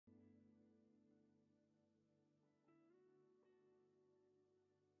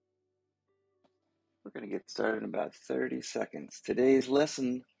We're going to get started in about 30 seconds. Today's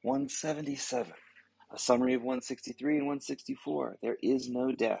lesson 177, a summary of 163 and 164. There is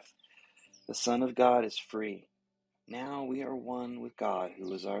no death. The Son of God is free. Now we are one with God,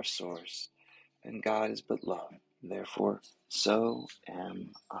 who is our source, and God is but love. Therefore, so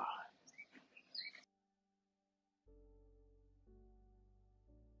am I.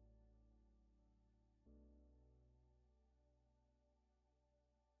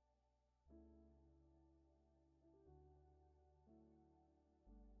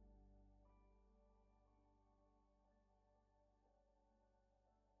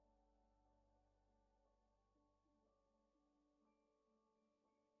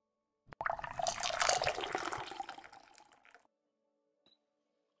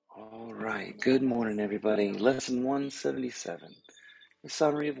 All right, good morning, everybody. Lesson 177, a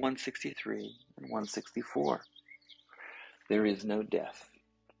summary of 163 and 164. There is no death.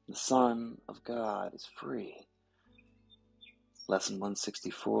 The Son of God is free. Lesson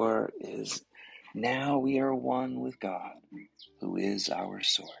 164 is, now we are one with God, who is our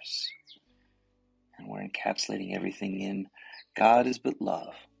source. And we're encapsulating everything in, God is but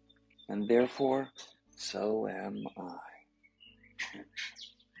love, and therefore, so am I.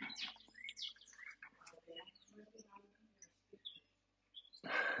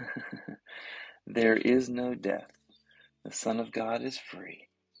 There is no death. The Son of God is free.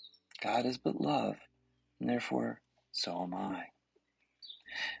 God is but love, and therefore, so am I.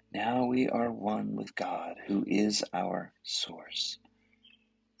 Now we are one with God, who is our source.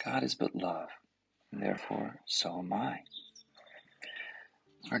 God is but love, and therefore, so am I.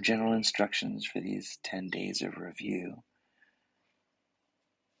 Our general instructions for these 10 days of review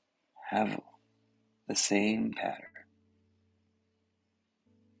have the same pattern.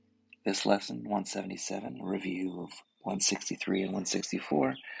 This lesson, 177, a review of 163 and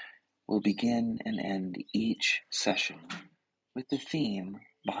 164, will begin and end each session with the theme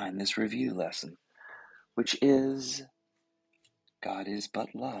behind this review lesson, which is, God is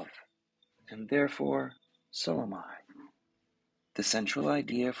but love, and therefore, so am I. The central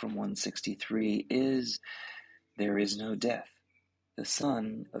idea from 163 is, there is no death. The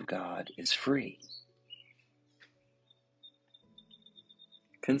Son of God is free.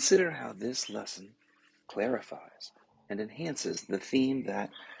 Consider how this lesson clarifies and enhances the theme that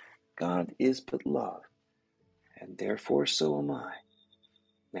God is but love, and therefore so am I.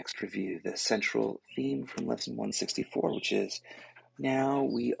 Next, review the central theme from lesson 164, which is, now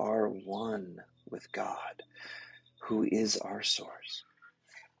we are one with God, who is our source.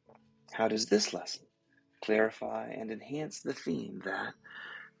 How does this lesson clarify and enhance the theme that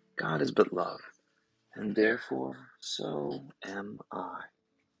God is but love, and therefore so am I?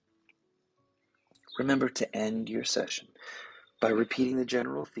 Remember to end your session by repeating the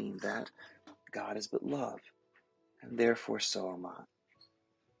general theme that God is but love, and therefore so am I.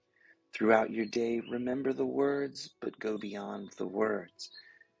 Throughout your day, remember the words, but go beyond the words.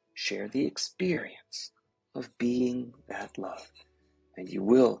 Share the experience of being that love, and you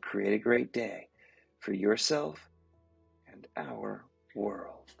will create a great day for yourself and our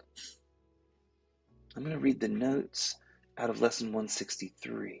world. I'm going to read the notes out of lesson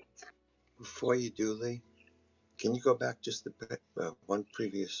 163. Before you do, Lee, can you go back just one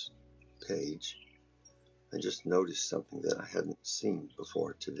previous page? I just noticed something that I hadn't seen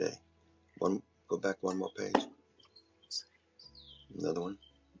before today. Go back one more page. Another one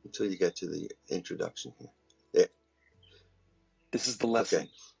until you get to the introduction here. There. This is the lesson. Okay,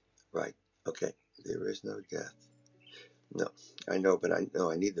 right. Okay, there is no death. No, I know, but I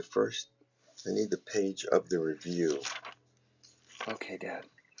need the page of the review. Okay, Dad.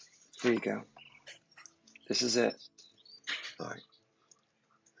 Here you go. This is it. All right.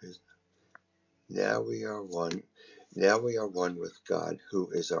 Now we are one. Now we are one with God, who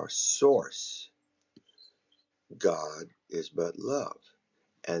is our source. God is but love,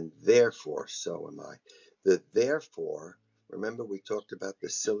 and therefore so am I. The therefore, remember we talked about the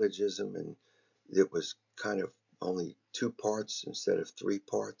syllogism, and it was kind of only two parts instead of three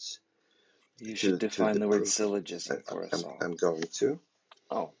parts You should to define the the word proof. syllogism for us all. I'm going to.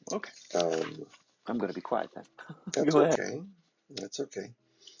 Oh, okay. Um, I'm going to be quiet then. that's Go ahead. okay. That's okay.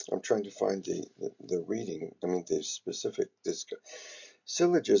 I'm trying to find the reading. I mean, the specific. This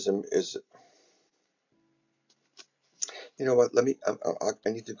syllogism is. You know what? Let me. I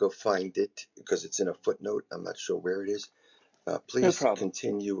need to go find it because it's in a footnote. I'm not sure where it is. No Please problem.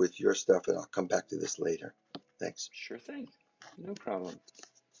 continue with your stuff, and I'll come back to this later. Thanks. Sure thing. No problem.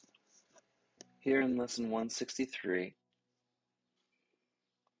 Here in lesson 163,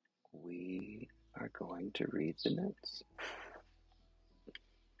 we are going to read the notes.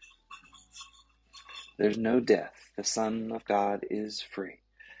 there's no death. The Son of God is free.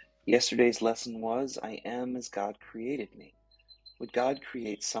 Yesterday's lesson was, I am as God created me. Would God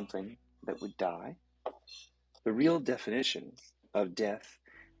create something that would die? The real definition of death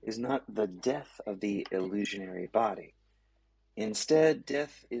is not the death of the illusionary body. Instead,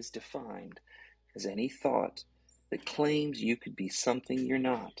 death is defined as any thought that claims you could be something you're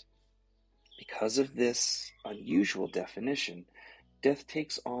not. Because of this unusual definition, death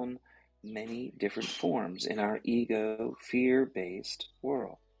takes on many different forms in our ego, fear-based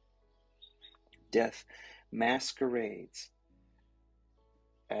world. Death masquerades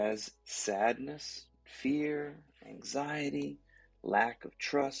as sadness, fear, anxiety, lack of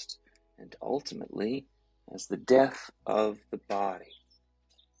trust, and ultimately as the death of the body.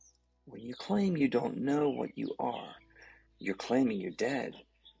 When you claim you don't know what you are, you're claiming you're dead.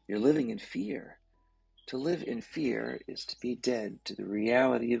 You're living in fear. To live in fear is to be dead to the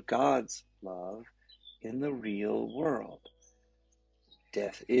reality of God's love in the real world.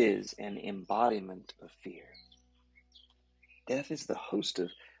 Death is an embodiment of fear. Death is the host of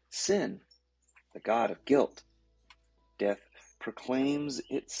sin, the god of guilt. Death proclaims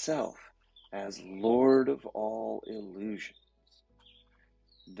itself as Lord of all illusions.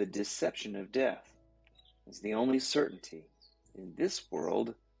 The deception of death is the only certainty in this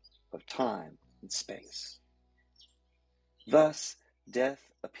world of time and space. Thus, death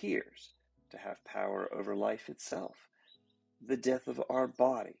appears to have power over life itself. The death of our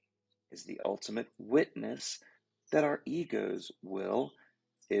body is the ultimate witness that our ego's will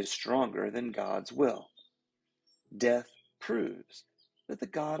is stronger than God's will. Death proves that the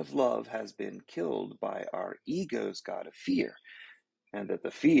God of love has been killed by our ego's God of fear, and that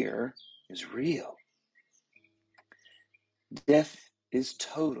the fear is real. Death is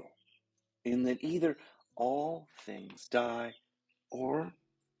total, in that either all things die or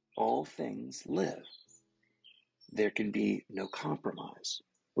all things live. There can be no compromise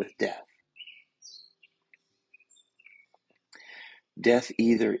with death. Death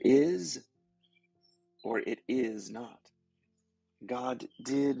either is or it is not. God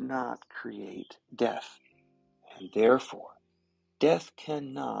did not create death, and therefore death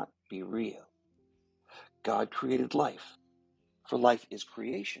cannot be real. God created life, for life is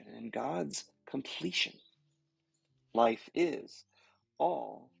creation and God's completion. Life is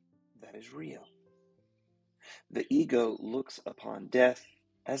all that is real. The ego looks upon death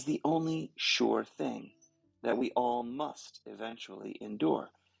as the only sure thing that we all must eventually endure.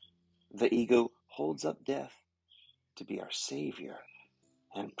 The ego holds up death to be our savior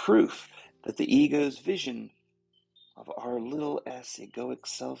and proof that the ego's vision of our little s egoic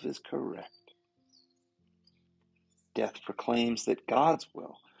self is correct. Death proclaims that God's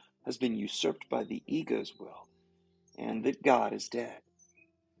will has been usurped by the ego's will and that God is dead.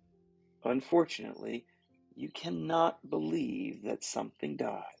 Unfortunately, you cannot believe that something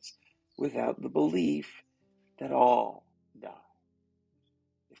dies without the belief that all die.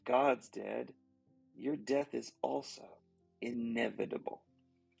 If God's dead, your death is also inevitable,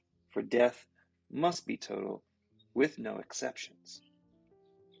 for death must be total with no exceptions.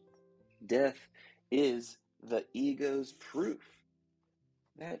 Death is the ego's proof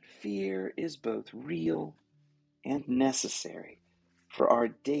that fear is both real and necessary for our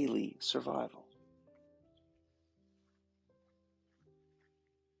daily survival.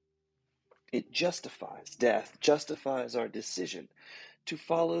 It justifies death, justifies our decision to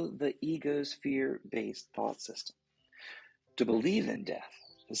follow the ego's fear-based thought system. To believe in death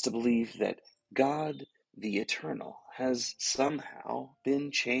is to believe that God, the eternal, has somehow been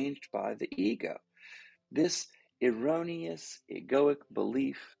changed by the ego. This erroneous egoic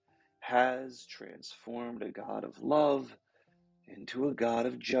belief has transformed a God of love into a God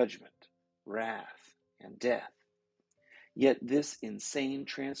of judgment, wrath, and death. Yet this insane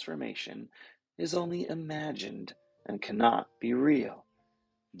transformation is only imagined and cannot be real.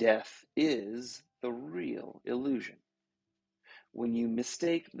 Death is the real illusion. When you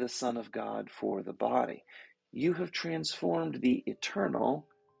mistake the Son of God for the body, you have transformed the eternal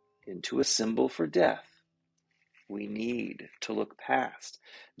into a symbol for death. We need to look past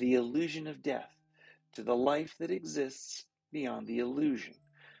the illusion of death to the life that exists beyond the illusion.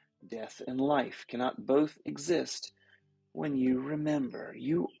 Death and life cannot both exist when you remember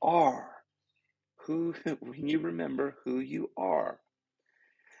you are when you remember who you are.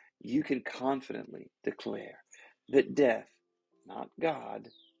 You can confidently declare that death, not God,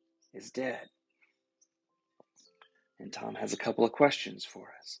 is dead. And Tom has a couple of questions for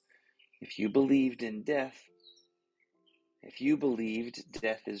us. If you believed death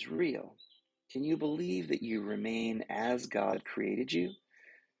is real, can you believe that you remain as God created you?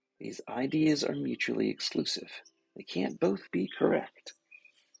 These ideas are mutually exclusive. They can't both be correct.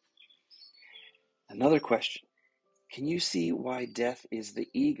 Another question. Can you see why death is the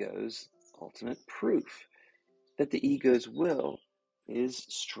ego's ultimate proof that the ego's will is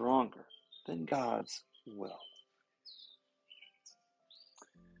stronger than God's will?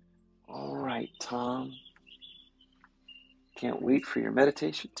 All right, Tom. Can't wait for your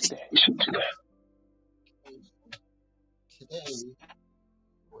meditation today. Today,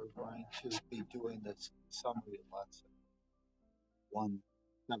 we're going to be doing this summary lesson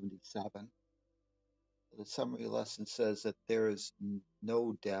 177. The summary lesson says that there is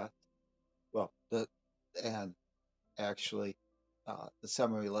no death. Well, and actually, the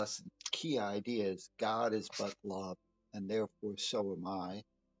summary lesson key idea is God is but love, and therefore so am I.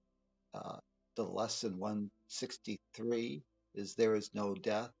 The lesson 163 is there is no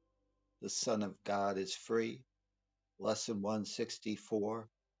death. The Son of God is free. Lesson 164,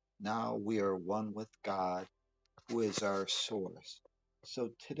 now we are one with God, who is our source. So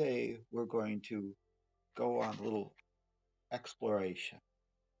today we're going to go on a little exploration.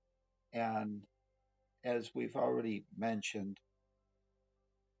 And as we've already mentioned,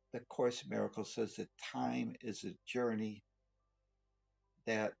 the Course in Miracles says that time is a journey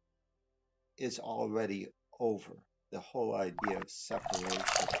that is already over. The whole idea of separation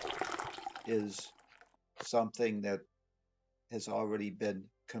is something that has already been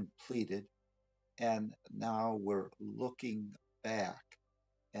completed, and now we're looking back.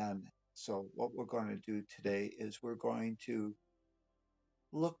 And so, what we're going to do today is we're going to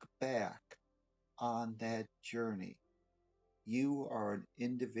look back on that journey. You are an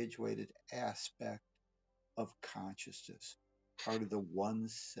individuated aspect of consciousness, part of the one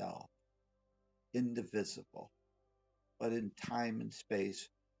self, indivisible. But in time and space,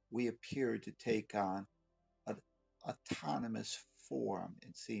 we appear to take on an autonomous form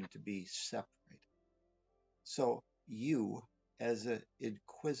and seem to be separated. So you, as an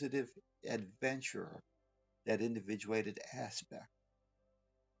inquisitive adventurer, that individuated aspect,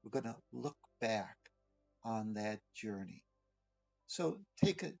 we're going to look back on that journey. So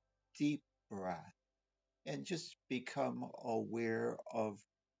take a deep breath and just become aware of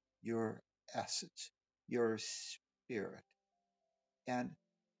your essence, your spirit, and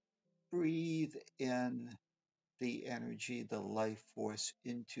breathe in the energy, the life force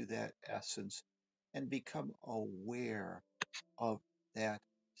into that essence and become aware of that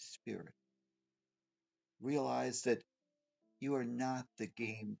spirit. Realize that you are not the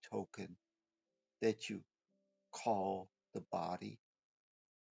game token that you call the body,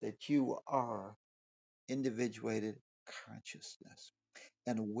 that you are individuated consciousness.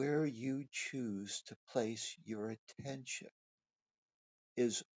 And where you choose to place your attention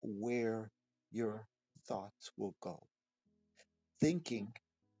is where your thoughts will go. Thinking,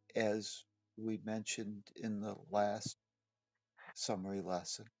 as we mentioned in the last summary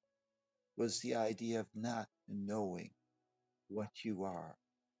lesson, was the idea of not knowing what you are.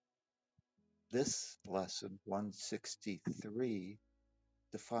 This lesson, 163,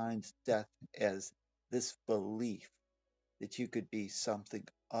 defines death as this belief that you could be something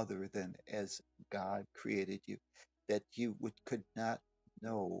other than as God created you, that you could not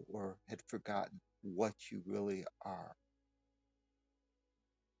know or had forgotten what you really are.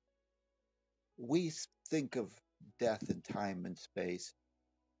 We think of death in time and space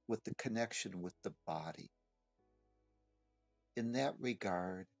with the connection with the body. In that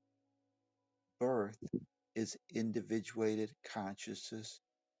regard, birth is individuated consciousness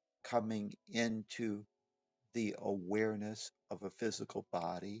coming into the awareness of a physical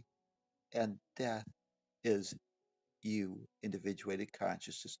body, and death is you, individuated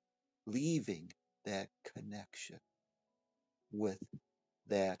consciousness, leaving that connection with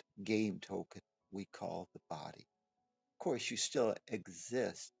that game token we call the body. Of course, you still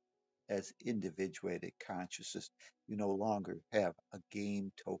exist as individuated consciousness. You no longer have a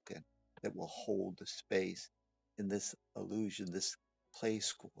game token that will hold the space in this illusion, this play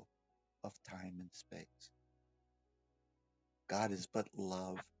school of time and space. God is but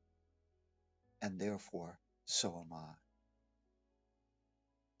love, and therefore so am I.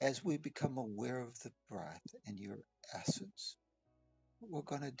 As we become aware of the breath and your essence, what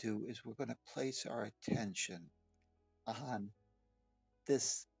we're going to do is we're going to place our attention on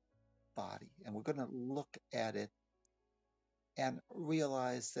this body, and we're going to look at it and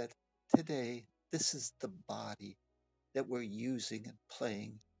realize that today this is the body that we're using and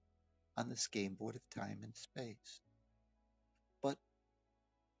playing on this game board of time and space. But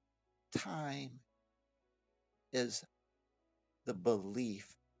time is the belief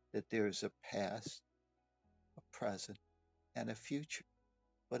that there's a past, a present, and a future.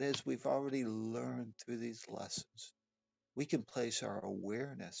 But as we've already learned through these lessons, we can place our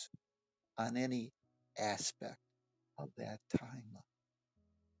awareness on any aspect of that timeline.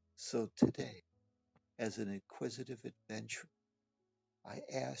 So today, as an inquisitive adventurer, I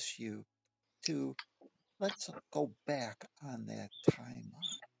ask you to let's go back on that timeline.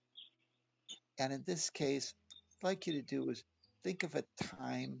 And in this case, I'd like you to do is think of a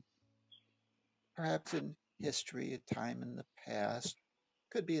time, perhaps in history, a time in the past,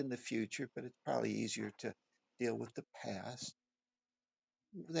 could be in the future, but it's probably easier to deal with the past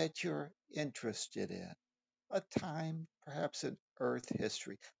that you're interested in. A time, perhaps in Earth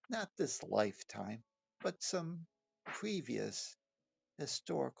history, not this lifetime, but some previous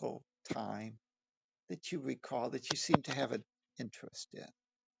historical time that you recall that you seem to have an interest in.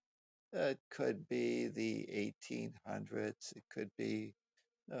 It could be the 1800s, it could be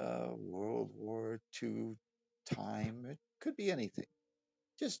World War II time, it could be anything.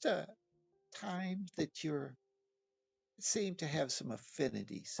 Just a time that you seem to have some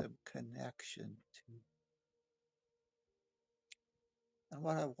affinity, some connection to. And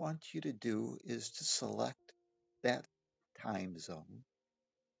what I want you to do is to select that time zone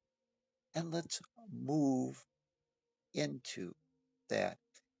and let's move into that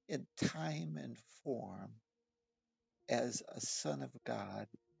in time and form. As a son of God,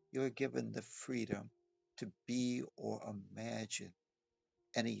 you're given the freedom to be or imagine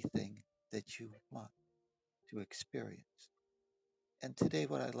anything that you want to experience. And today,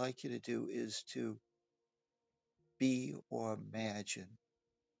 what I'd like you to do is to be or imagine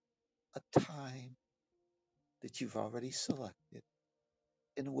a time that you've already selected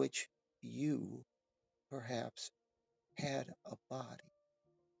in which you perhaps had a body.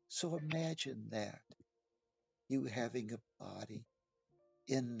 So imagine that you having a body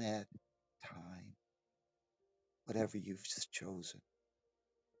in that time, whatever you've chosen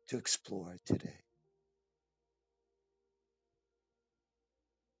to explore today.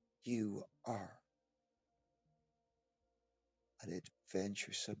 You are an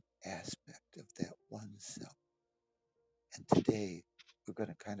adventuresome aspect of that one self. And today we're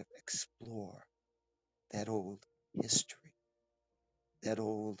going to kind of explore that old history, that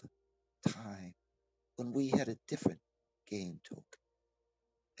old time when we had a different game token.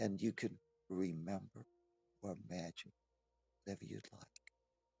 And you can remember or imagine whatever you'd like.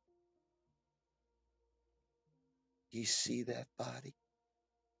 Do you see that body?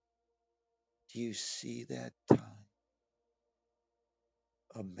 Do you see that time?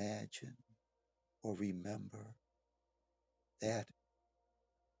 Imagine or remember that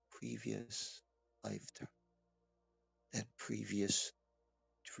previous lifetime, that previous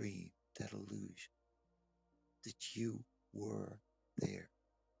dream, that illusion that you were there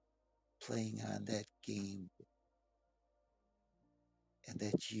playing on that game and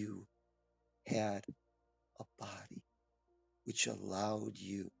that you had a body which allowed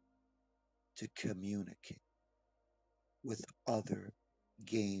you to communicate with other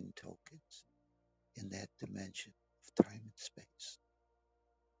game tokens in that dimension of time and space.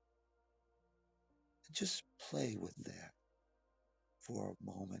 And just play with that for a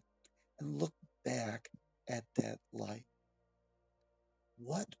moment and look back at that life.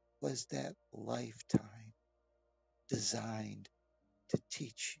 What was that lifetime designed to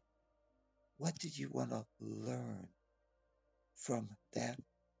teach you? What did you want to learn from that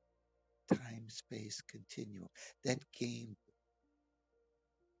time space continuum, that game?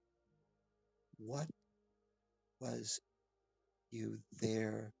 What was you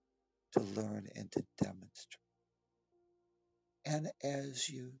there to learn and to demonstrate? And as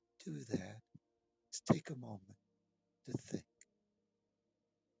you do that, let's take a moment to think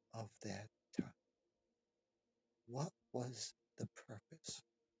of that time. What was the purpose,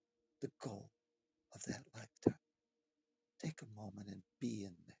 the goal of that lifetime? Take a moment and be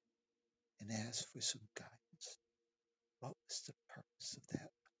in there and ask for some guidance. What was the purpose of that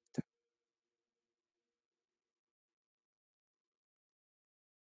lifetime?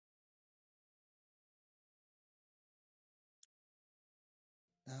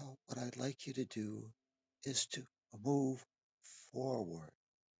 Now, what I'd like you to do is to move forward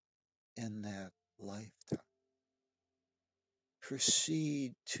in that lifetime.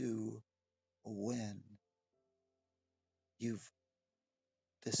 Proceed to when you've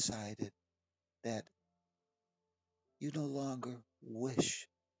decided that you no longer wish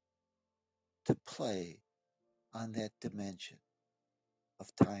to play on that dimension of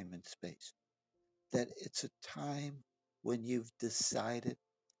time and space. That it's a time when you've decided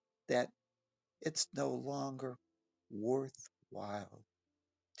that it's no longer worthwhile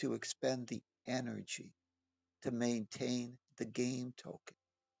to expend the energy to maintain the game token.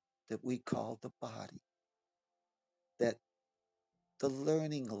 that we call the body, that the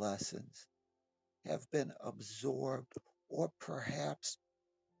learning lessons have been absorbed, or perhaps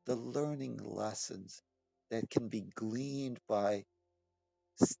the learning lessons that can be gleaned by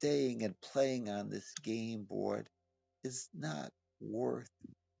staying and playing on this game board is not worth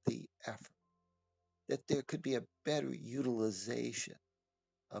the effort. That there could be a better utilization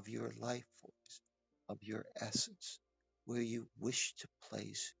of your life force, of your essence, where you wish to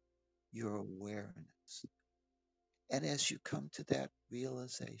place your awareness. And as you come to that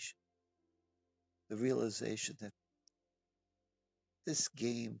realization, the realization that this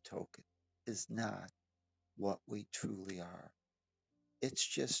game token is not what we truly are, it's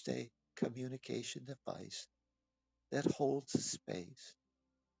just a communication device that holds a space,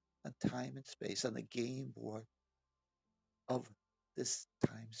 a time and space on the game board of this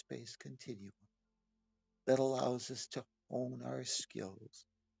time space continuum that allows us to hone our skills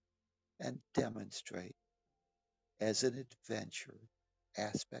and demonstrate as an adventure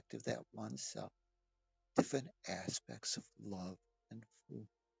aspect of that oneself different aspects of love and food.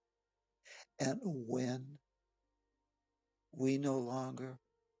 And when we no longer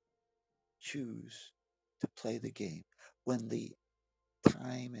choose to play the game, when the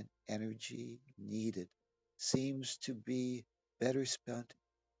time and energy needed seems to be better spent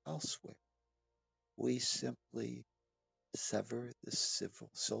elsewhere, we simply sever the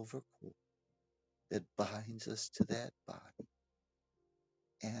silver cord that binds us to that body,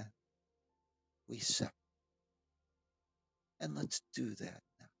 and we separate. And let's do that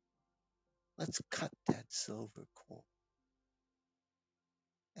now. Let's cut that silver cord.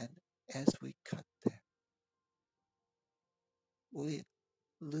 And as we cut that, we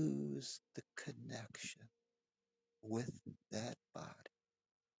lose the connection with that body.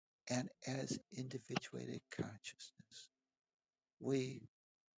 And as individuated consciousness, we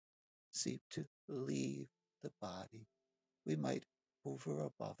seek to leave the body. We might hover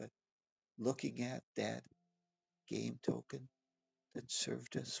above it, looking at that game token that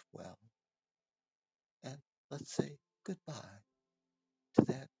served us well. And let's say goodbye to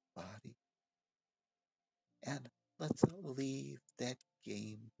that body. And let's leave that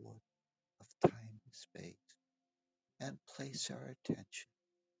game board of time and space and place our attention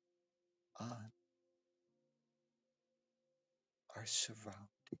on our surroundings.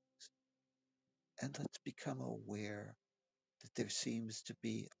 And let's become aware that there seems to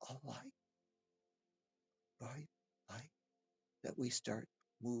be a light, bright light, that we start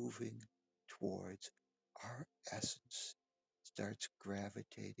moving towards. Our essence starts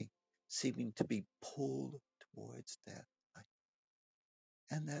gravitating, seeming to be pulled towards that light.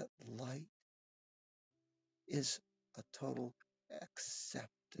 And that light is a total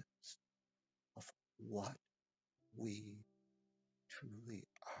acceptance of what we truly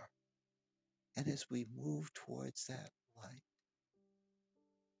are. And as we move towards that light,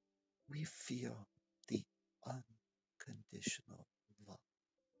 we feel the unconditional love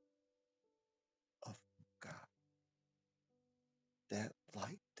of God. That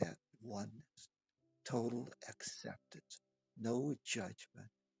light, that oneness, total acceptance, no judgment,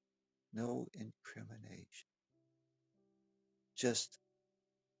 no incrimination, just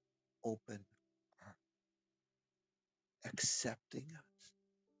open heart, accepting us,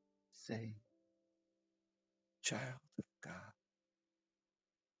 saying, child of God,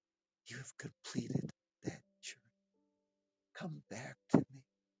 you have completed that journey. Come back to me,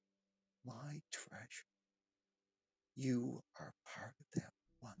 my treasure. You are part of that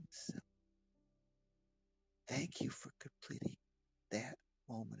one self. Thank you for completing that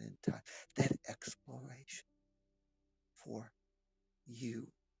moment in time, that exploration for you,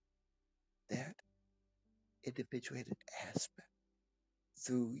 that individuated aspect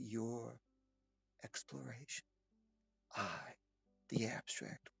through your exploration. I, the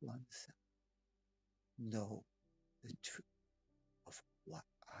abstract one self, know the truth of what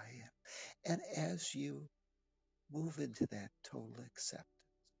I am. And as you move into that total acceptance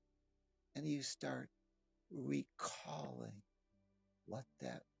and you start recalling what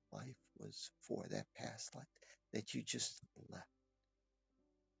that life was for, that past life that you just left,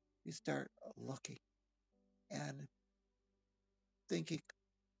 you start looking and thinking,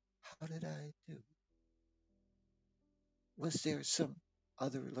 how did I do? Was there some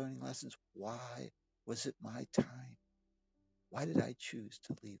other learning lessons? Why was it my time? Why did I choose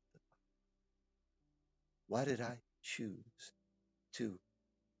to leave them? Why did I choose to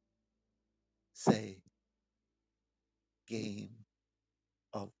say game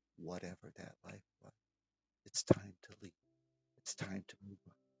of whatever that life was? It's time to leave. It's time to move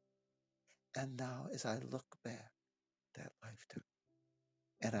on. And now as I look back that lifetime,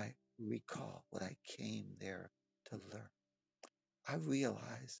 and I recall what I came there to learn, I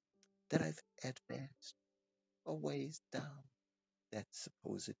realize that I've advanced a ways down that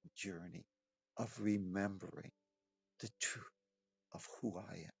supposed journey of remembering the truth of who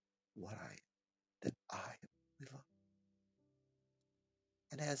I am, what I am, that I am really loved.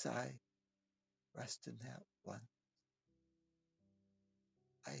 And as I rest in that one,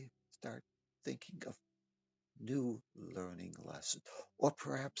 I start thinking of new learning lessons, or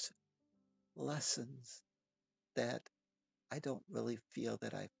perhaps lessons that I don't really feel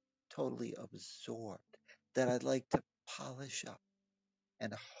that I've totally absorbed, that I'd like to polish up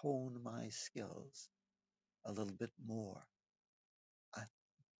and hone my skills a little bit more, and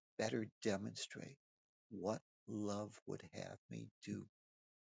better demonstrate what love would have me do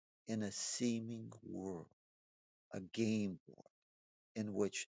in a seeming world, a game board in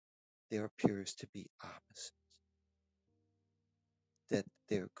which there appears to be opposites, that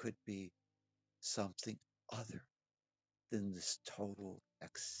there could be something other than this total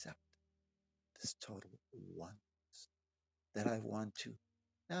accept, this total oneness, that I want to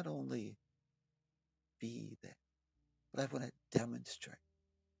not only be that, but I want to demonstrate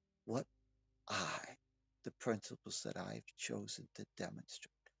what I, the principles that I've chosen to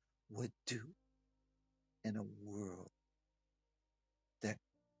demonstrate, would do in a world that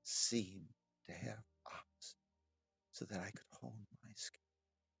seemed to have opposites, so that I could hone my skill.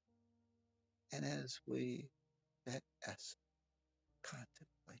 And as we, that essence,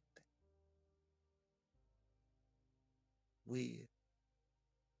 contemplate that, we,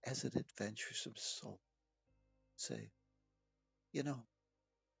 as an adventuresome soul, say, you know,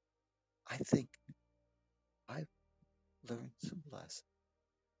 I think I've learned some lessons.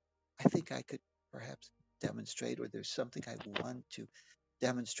 I think I could perhaps demonstrate, or there's something I want to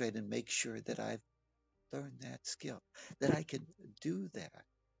demonstrate and make sure that I've learned that skill, that I can do that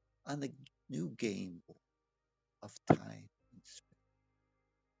on the new game board of time and space,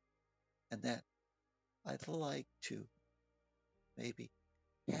 and that I'd like to maybe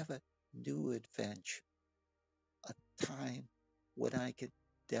have a new adventure, a time when I could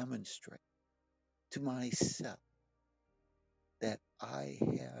demonstrate to myself that I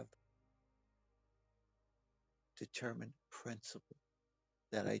have determined principles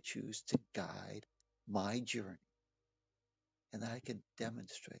that I choose to guide my journey, and that I can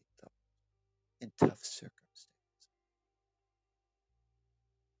demonstrate them in tough circumstances.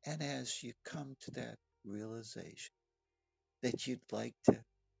 And as you come to that realization that you'd like to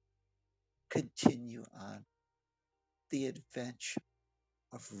continue on the adventure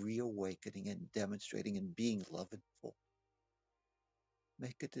of reawakening and demonstrating and being lovingful,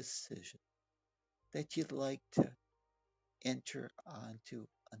 make a decision that you'd like to enter onto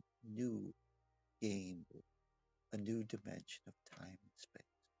a new game, a new dimension of time and space.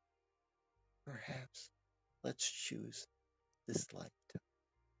 Perhaps let's choose this lifetime.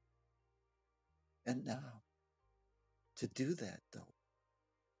 And now, to do that, though,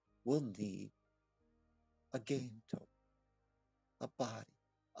 we'll need a game token, a body,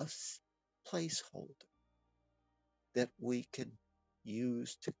 a placeholder that we can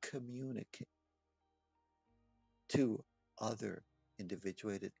use to communicate to other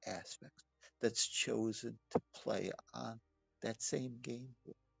individuated aspects that's chosen to play on that same game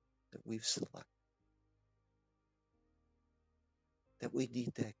board that we've selected, that we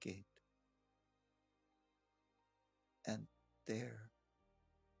need that game. And there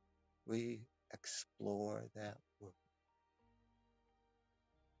we explore that world,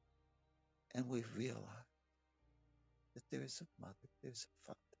 and we realize that there's a mother, there's a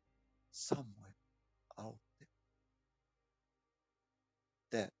father somewhere out there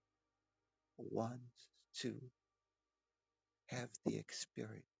that wants to have the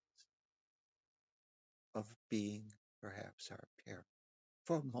experience of being perhaps our parent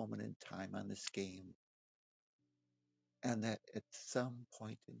for a moment in time on this game, and that at some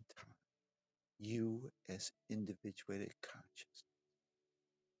point in time, you as individuated conscious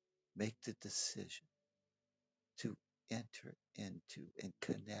make the decision to enter into and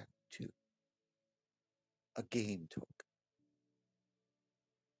connect to a game token,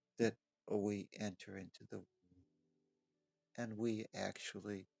 that we enter into the and we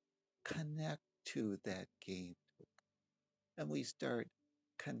actually connect to that game, and we start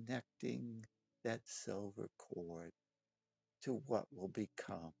connecting that silver cord to what will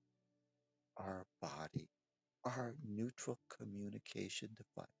become our body, our neutral communication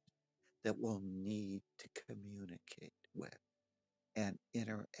device that we'll need to communicate with and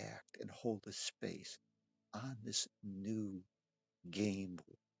interact and hold a space on this new game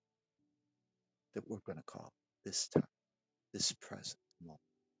that we're going to call this time, this present moment.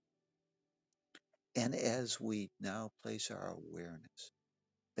 And as we now place our awareness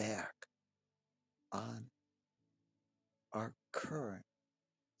back on our current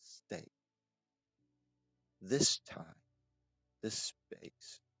state, this time, this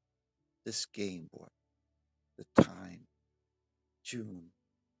space, this game board, the time, June,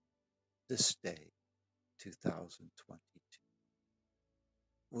 this day, 2022,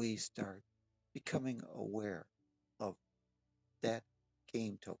 we start becoming aware of that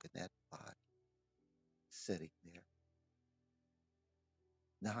game token, that body sitting there,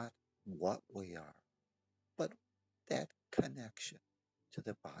 not what we are, but that connection to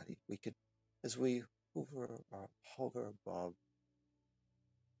the body. We could, as we hover above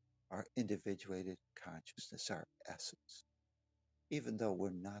our individuated consciousness, our essence, even though we're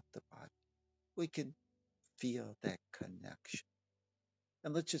not the body, we can feel that connection.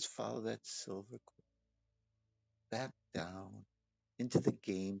 And let's just follow that silver cord back down into the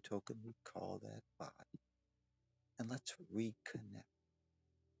game token we call that body. And let's reconnect.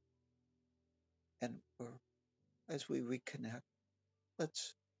 And as we reconnect,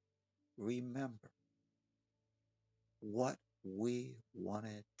 let's remember what we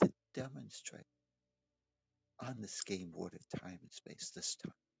wanted to demonstrate on this game board of time and space this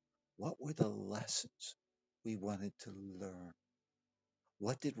time. What were the lessons we wanted to learn?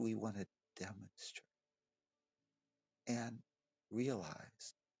 What did we want to demonstrate? And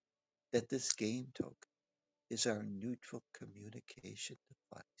realize that this game token is our neutral communication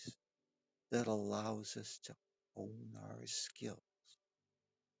device that allows us to hone our skills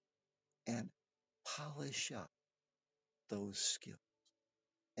and polish up those skills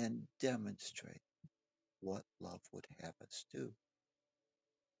and demonstrate what love would have us do.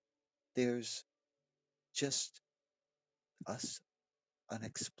 There's just us, an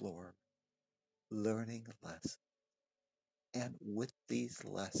explorer, learning lessons. And with these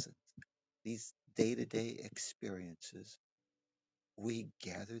lessons, these day to day experiences, we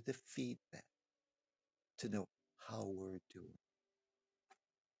gather the feedback to know how we're doing.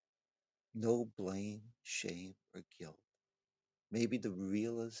 No blame, shame, or guilt. Maybe the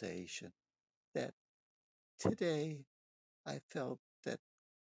realization that today I felt that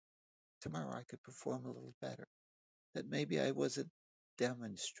tomorrow I could perform a little better, that maybe I wasn't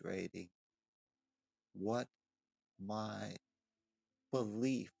demonstrating what my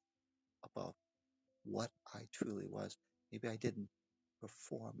belief about what I truly was. Maybe I didn't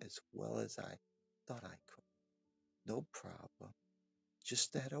perform as well as I thought I could. No problem.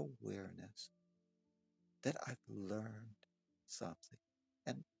 Just that awareness that I've learned something.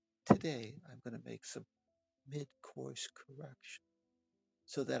 And today I'm going to make some mid course correction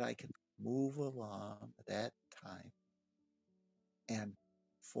so that I can move along that time and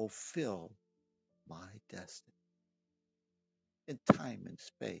fulfill my destiny. In time and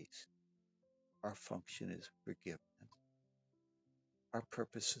space, our function is forgiveness, our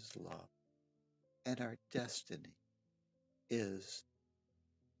purpose is love, and our destiny is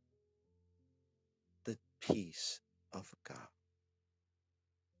the peace of God.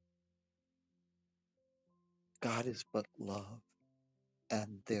 God is but love,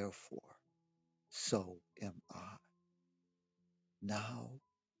 and therefore, so am I. Now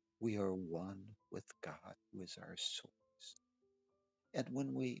we are one with God, who is our source. And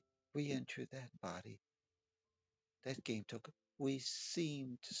when we re enter that body, that game token, we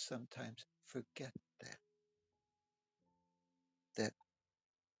seem to sometimes forget that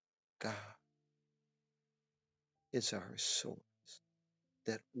God is our source,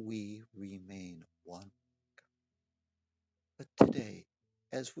 that we remain one. But today,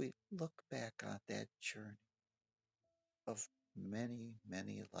 as we look back on that journey of many,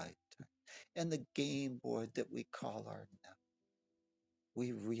 many lifetimes and the game board that we call our now,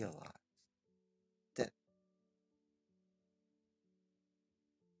 we realize that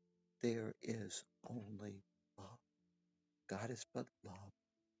there is only love. God is but love,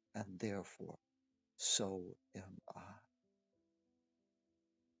 and therefore, so am I.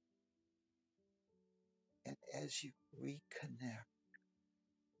 And as you reconnect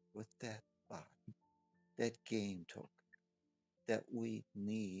with that body, that game token, that we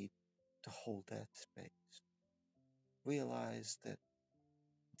need to hold that space, realize that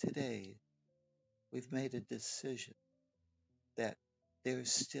today we've made a decision that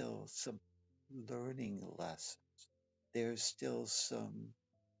there's still some learning lessons, there's still some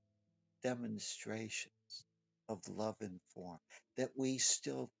demonstrations of love and form that we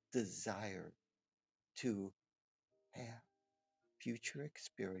still desire to have future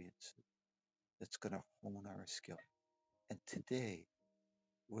experiences that's going to hone our skill. And today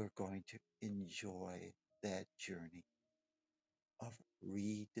we're going to enjoy that journey of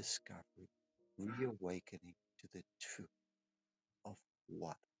rediscovery reawakening to the truth of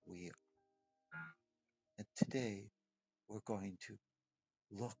what we are. And today we're going to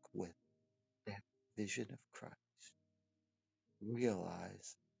look with that vision of Christ,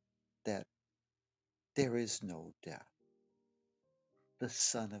 realize that there is no death. The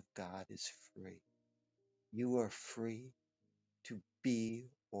Son of God is free. You are free to be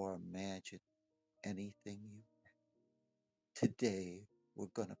or imagine anything you. Today we're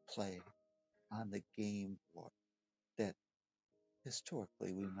going to play on the game board that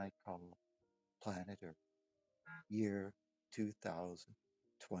historically we might call Planet Earth, year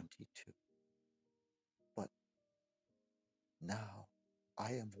 2022. But now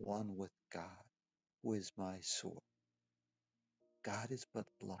I am one with God, who is my source. God is but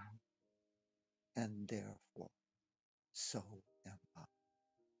love, and therefore so am I.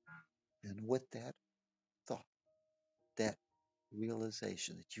 And with that thought, that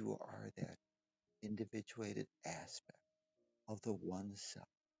realization that you are that individuated aspect of the one self,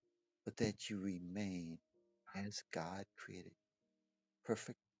 but that you remain as God created,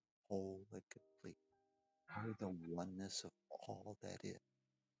 perfect, whole, and complete, are the oneness of all that is.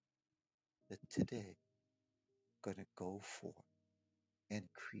 That today going to go forth and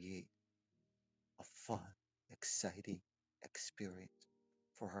create a fun, exciting experience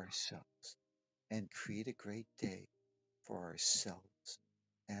for ourselves and create a great day for ourselves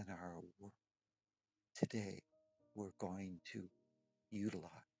and our world. Today, we're going to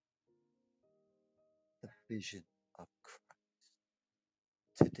utilize the vision of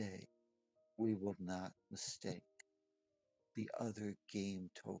Christ. Today, we will not mistake the other game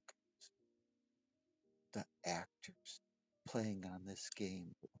tokens, the actors playing on this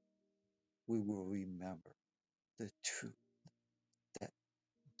game board. We will remember the truth that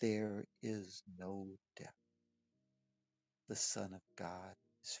there is no death. The Son of God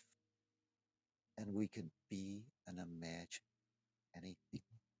is free, and we can be and imagine anything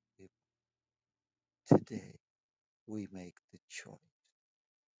we want. Today, we make the choice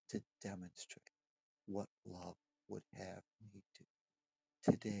to demonstrate what love would have me do.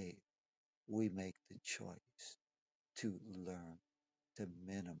 Today, we make the choice to learn to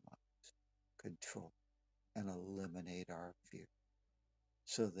minimize control and eliminate our fear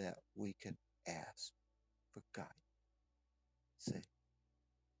so that we can ask for guidance. Say,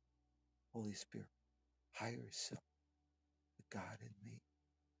 Holy Spirit, higher self, the God in me,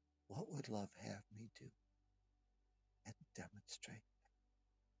 what would love have me do? And demonstrate.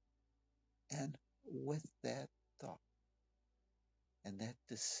 And with that thought and that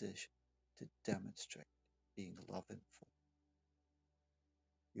decision to demonstrate being love and full,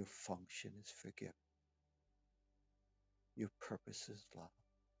 your function is forgiven. Your purpose is love.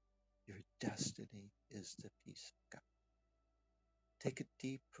 Your destiny is the peace of God. Take a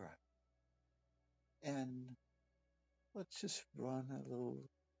deep breath and let's just run a little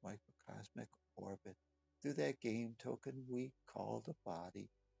microcosmic orbit through that game token we call the body,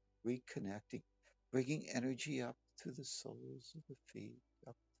 reconnecting, bringing energy up through the soles of the feet,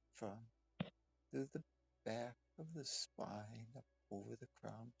 up the front, through the back of the spine, up over the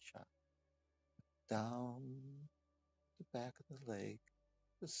crown chakra, down the back of the leg,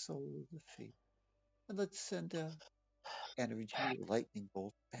 the sole of the feet. And let's send a energy lightning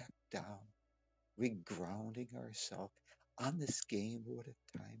bolt back down, regrounding ourselves on this game board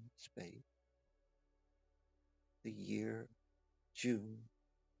of time and space. The year, June,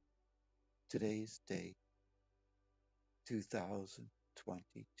 today's date,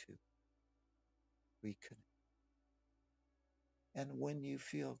 2022. Reconnect. And when you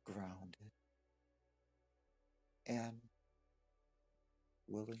feel grounded and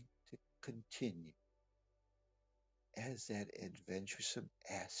willing to continue as that adventuresome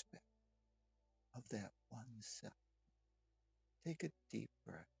aspect of that one self, take a deep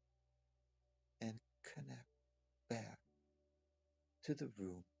breath and connect back to the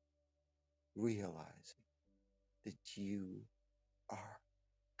room, realizing that you are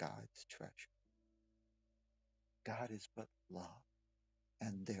God's treasure. God is but love,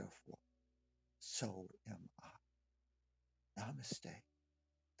 and therefore so am I. Namaste.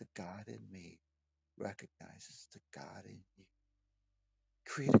 The God in me recognizes the God in you.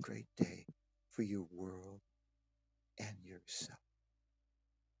 Create a great day for your world and yourself.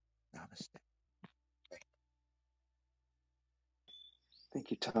 Namaste.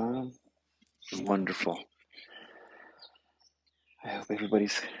 Thank you, Tom. Wonderful. I hope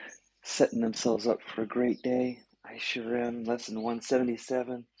everybody's setting themselves up for a great day. I sure am. Lesson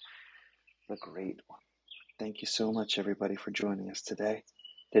 177, the great one. Thank you so much, everybody, for joining us today.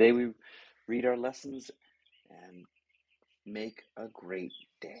 Today we read our lessons and make a great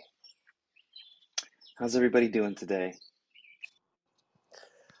day. How's everybody doing today?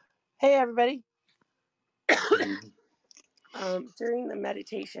 Hey, everybody. Mhm. During the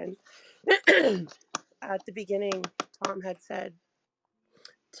meditation, at the beginning, Tom had said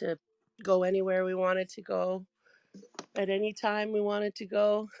to go anywhere we wanted to go at any time we wanted to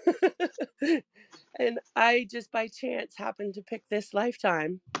go. And I just by chance happened to pick this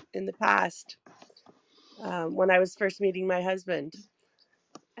lifetime in the past when I was first meeting my husband.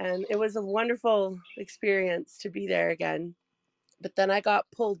 And it was a wonderful experience to be there again. But then I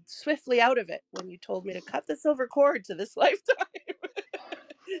got pulled swiftly out of it when you told me to cut the silver cord to this lifetime.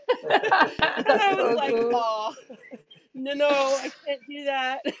 And I That's was so like, good. oh, no, I can't do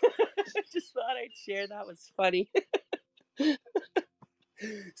that. I just thought I'd share. That was funny.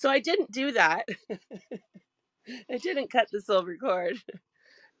 So I didn't do that. I didn't cut the silver cord.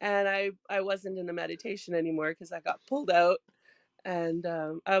 And I wasn't in the meditation anymore because I got pulled out. And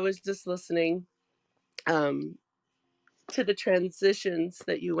I was just listening um, to the transitions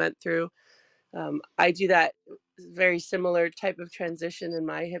that you went through. I do that very similar type of transition in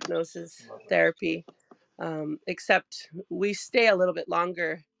my hypnosis therapy, except we stay a little bit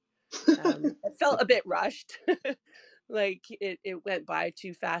longer. It felt a bit rushed. Like it went by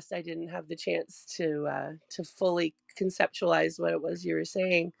too fast. I didn't have the chance to fully conceptualize what it was you were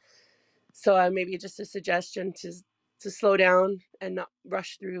saying. So maybe just a suggestion to slow down and not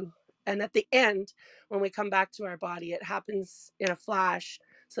rush through. And at the end, when we come back to our body, it happens in a flash,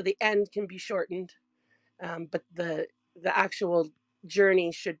 so the end can be shortened, but the actual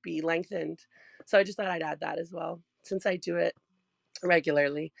journey should be lengthened. So I just thought I'd add that as well, since I do it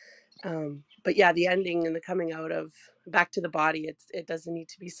regularly. But yeah, the ending and the coming out of back to the body, it doesn't need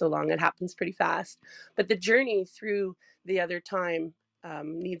to be so long. It happens pretty fast. But the journey through the other time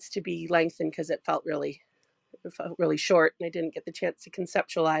needs to be lengthened because it felt really short, and I didn't get the chance to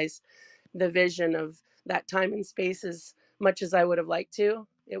conceptualize the vision of that time and space as much as I would have liked to.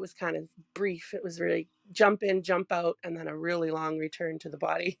 It was kind of brief. It was really jump in, jump out, and then a really long return to the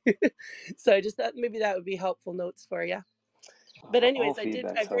body. So I just thought maybe that would be helpful notes for you. But All anyways, I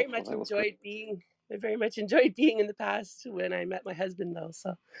feedback's very helpful. much That was great. enjoyed being. I very much enjoyed being in the past when I met my husband, though.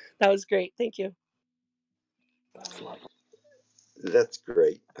 So that was great. Thank you. That's lovely. That's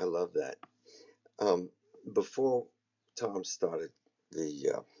great. I love that. Um, Before Tom started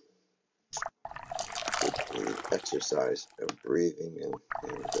the, uh, the exercise of breathing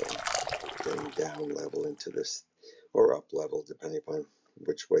and getting down level into this, or up level, depending upon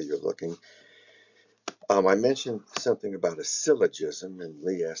which way you're looking, I mentioned something about a syllogism, and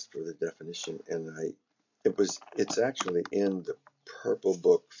Lee asked for the definition, and it's actually in the Purple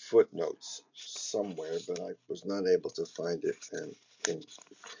Book footnotes somewhere, but I was not able to find it and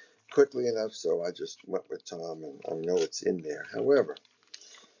quickly enough, so I just went with Tom, and I know it's in there. However,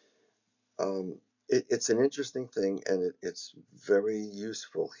 it's an interesting thing, and it's very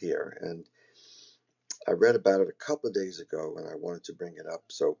useful here, and I read about it a couple of days ago, and I wanted to bring it up.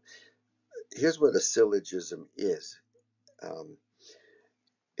 So here's what a syllogism is. Um,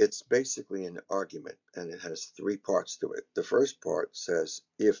 It's basically an argument, and it has three parts to it. The first part says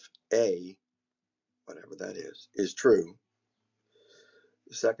if A, whatever that is true.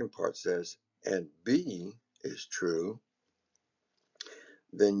 The second part says, and B is true,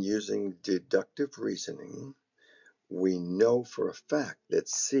 then using deductive reasoning, we know for a fact that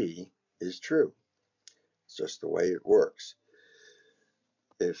C is true. It's just the way it works.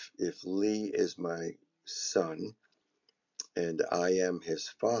 If Lee is my son and I am his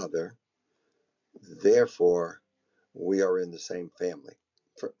father, therefore we are in the same family,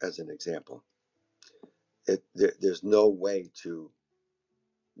 as an example. There's no way to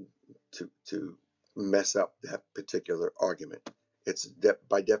mess up that particular argument. It's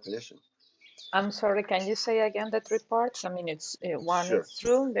by definition. I'm sorry, can you say again the three parts? I mean, it's one Sure. is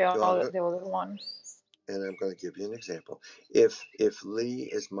true, So the other one. I'm going to give you an example. If Lee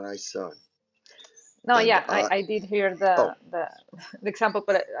is my son No, and yeah, I did hear oh the example,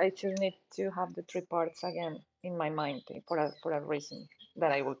 but I just need to have the three parts again in my mind for a reason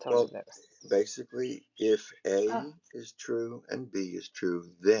that I will tell you well, later. basically, if Ah, A is true and B is true,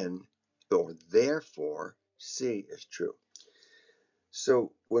 then or therefore C is true.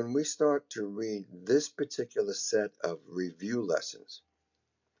 So when we start to read this particular set of review lessons,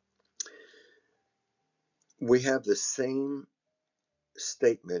 we have the same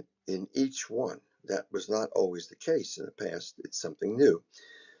statement in each one. That was not always the case in the past. It's something new.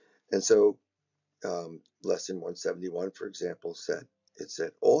 And so, lesson 171, for example, said,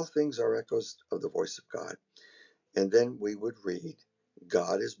 all things are echoes of the voice of God. And then we would read,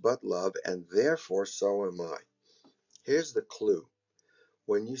 God is but love, and therefore so am I. Here's the clue.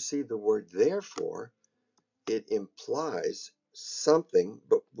 When you see the word therefore, it implies something,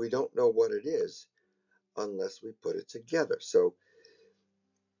 but we don't know what it is unless we put it together. So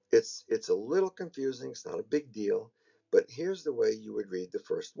it's a little confusing. It's not a big deal, but here's the way you would read the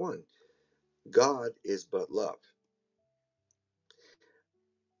first one. God is but love.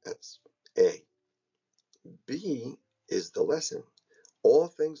 That's A. B is the lesson. All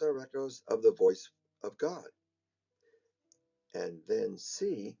things are echoes of the voice of God. And then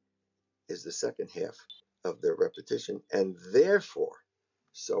C is the second half of the repetition. And therefore,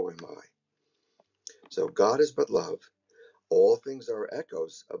 so am I. So God is but love. All things are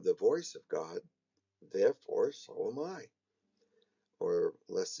echoes of the voice of God. Therefore, so am I. Or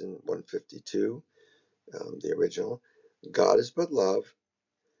lesson 152, the original. God is but love.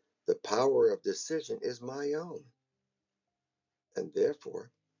 The power of decision is my own. And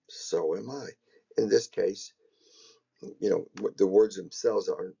therefore, so am I. In this case, the words themselves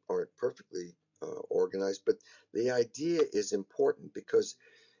aren't perfectly organized, but the idea is important because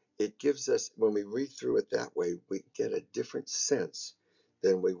it gives us, when we read through it that way, we get a different sense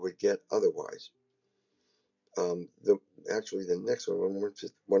than we would get otherwise. The next one,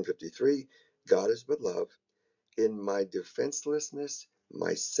 153, God is but love. In my defenselessness,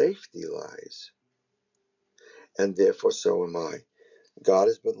 my safety lies, and therefore so am I. God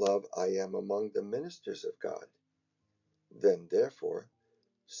is but love. I am among the ministers of God. Then therefore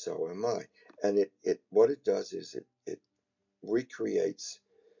so am I. And what it does is it recreates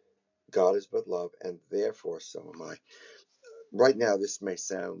God is but love, and therefore so am I. Right now, this may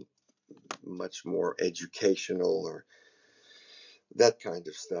sound much more educational or that kind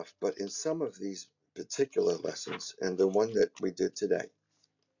of stuff, but in some of these particular lessons, and the one that we did today,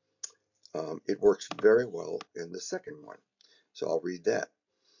 it works very well in the second one. So I'll read that.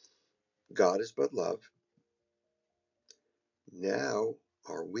 God is but love. Now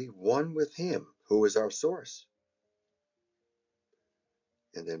are we one with him who is our source?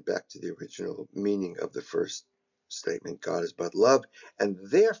 And then back to the original meaning of the first statement. God is but love, and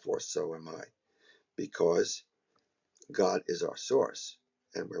therefore so am I, because God is our source,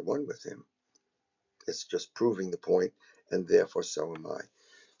 and we're one with him. It's just proving the point, and therefore so am I.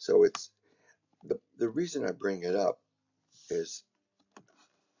 So it's the reason I bring it up is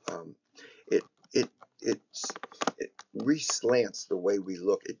um, it it it's, it reslants the way we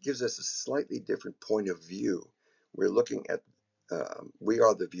look. It gives us a slightly different point of view. We're looking at we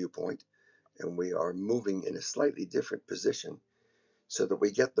are the viewpoint, and we are moving in a slightly different position, so that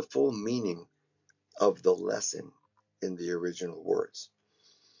we get the full meaning of the lesson in the original words.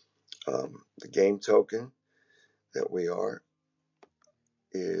 The game token that we are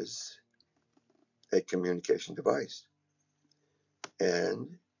is a communication device,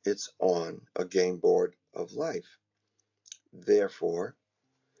 and it's on a game board of life. Therefore,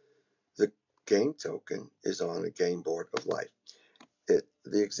 the game token is on a game board of life. The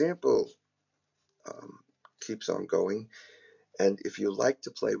example keeps on going, and if you like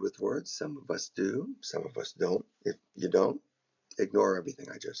to play with words, some of us do, some of us don't. If you don't, ignore everything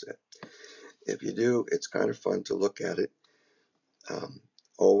I just said. If you do, it's kind of fun to look at it.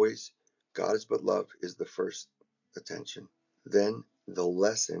 Always, God is but love is the first attention. Then the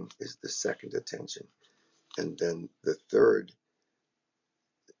lesson is the second attention. And then the third,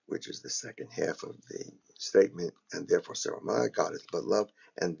 which is the second half of the statement, and therefore so am I. God is but love,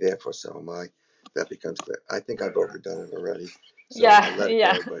 and therefore so am I. That becomes clear. I think I've overdone it already, so I'll Yeah, let it yeah.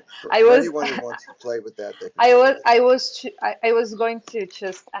 go. But I for was, anyone who wants to play with that, they can I play was, with it. I was, I was going to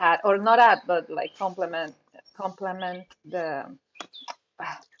just add, or not add, but like complement the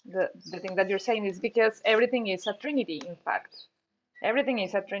thing that you're saying is because everything is a trinity. In fact, everything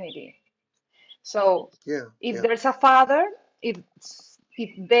is a trinity. So Yeah, if yeah, there's a father, if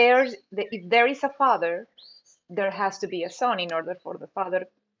if there is a father, there has to be a son in order for the father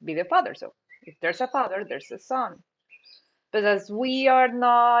be the father. So if there's a father, there's a son. But as we are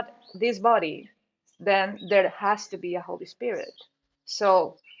not this body, then there has to be a Holy Spirit.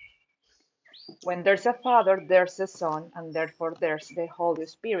 So when there's a father, there's a son, and therefore there's the Holy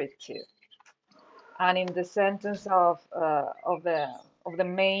Spirit too. And in the sentence of the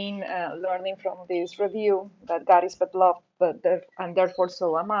main learning from this review, that God is but love, and therefore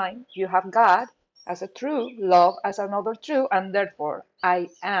so am I. You have God as a true, love as another true, and therefore I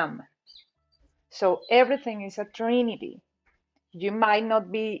am. So everything is a trinity. You might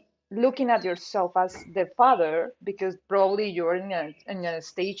not be looking at yourself as the father because probably you're in a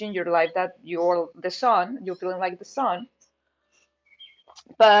stage in your life that you're the son, you're feeling like the son,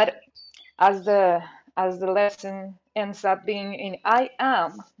 but as the lesson ends up being in I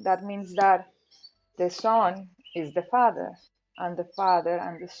am, that means that the son is the father. and the Father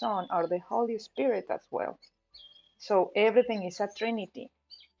and the Son are the Holy Spirit as well. So everything is a Trinity.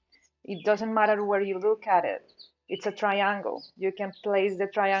 It doesn't matter where you look at it. It's a triangle. You can place the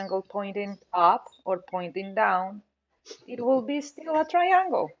triangle pointing up or pointing down. It will be still a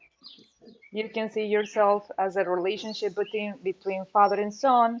triangle. You can see yourself as a relationship between Father and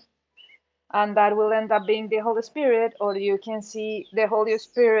Son, and that will end up being the Holy Spirit, or you can see the Holy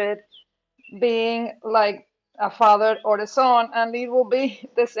Spirit being like a father or a son, and it will be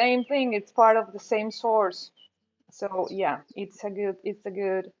the same thing. It's part of the same source. So yeah,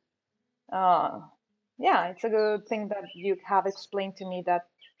 uh, it's a good thing that you have explained to me that.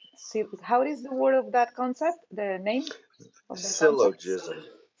 How is the word of that concept? The name of the concept? Syllogism.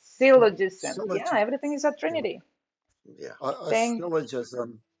 Well, Syllogism. Yeah, syllogism, everything is a you know, trinity. Yeah. a Thank.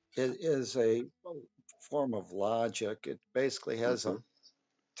 syllogism is a form of logic. It basically has a Hmm.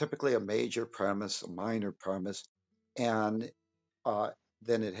 typically a major premise, a minor premise, and uh,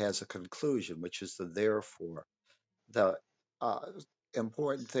 then it has a conclusion, which is the therefore. The uh,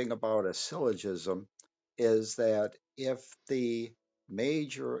 important thing about a syllogism is that if the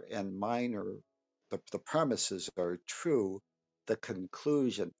major and minor, the premises are true, the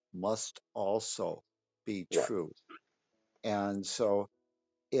conclusion must also be Right. true. And so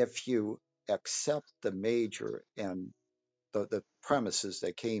if you accept the major and the premises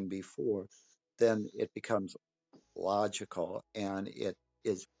that came before, then it becomes logical and it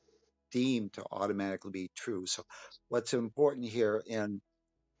is deemed to automatically be true. So what's important here in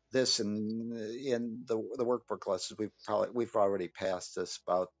this and in the workbook lessons, we've already passed this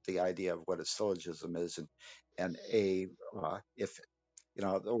about the idea of what a syllogism is, and a if you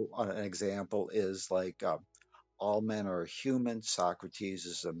know an example is like all men are human. Socrates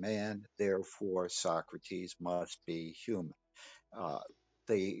is a man, therefore Socrates must be human. Uh,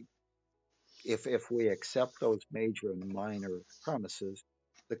 the if we accept those major and minor premises,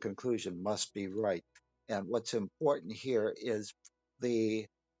 the conclusion must be right. And what's important here is the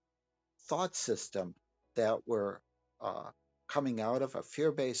thought system that we're uh, coming out of, a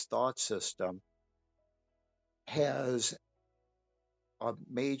fear-based thought system, has a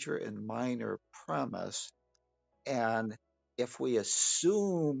major and minor premise. And if we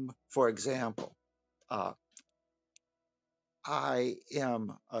assume, for example, uh, I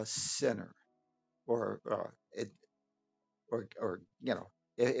am a sinner, or you know,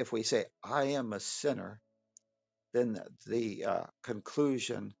 if we say I am a sinner, then the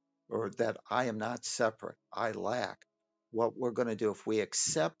conclusion, or that I am not separate, I lack. What we're going to do, if we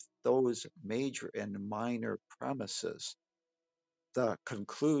accept those major and minor premises, the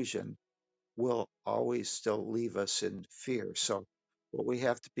conclusion will always still leave us in fear. So, what we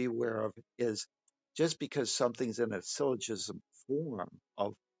have to be aware of is just because something's in a syllogism form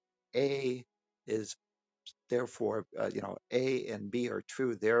of A is therefore, A and B are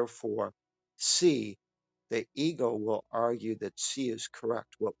true, therefore C, the ego will argue that C is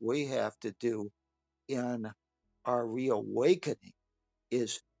correct. What we have to do in our reawakening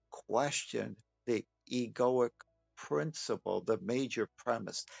is question the egoic principle, the major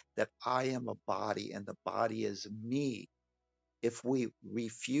premise that I am a body and the body is me. If we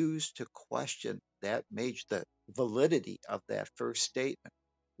refuse to question that major, the validity of that first statement,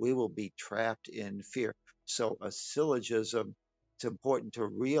 we will be trapped in fear. So a syllogism, it's important to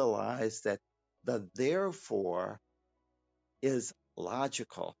realize that the therefore is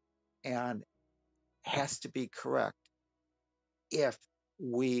logical and has to be correct if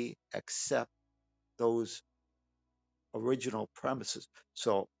we accept those original premises.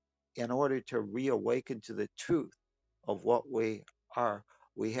 So, in order to reawaken to the truth of what we are,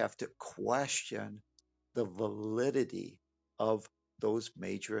 we have to question the validity of those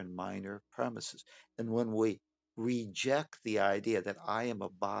major and minor premises. And when we reject the idea that I am a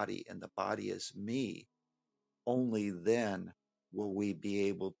body and the body is me, only then will we be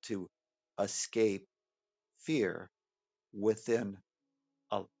able to escape fear within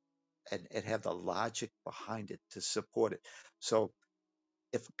a, and have the logic behind it to support it. So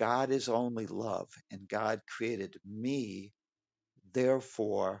if God is only love and God created me,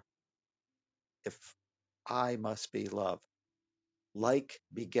 therefore, if I must be love, like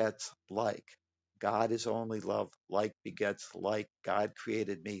begets like. God is only love, like begets like. God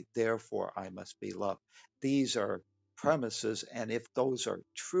created me, therefore I must be love. These are premises, and if those are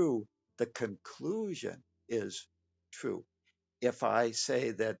true, the conclusion is true. If I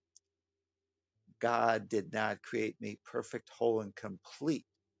say that God did not create me perfect, whole, and complete,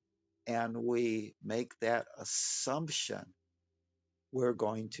 and we make that assumption, we're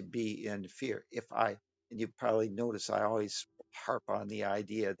going to be in fear. And you probably notice I always harp on the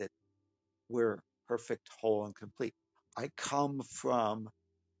idea that we're perfect, whole, and complete. I come from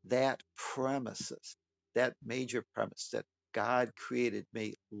that premises, that major premise that God created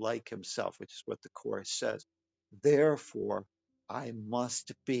me like himself, which is what the Course says. Therefore, I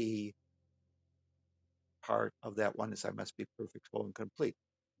must be part of that oneness. I must be perfect, whole, and complete.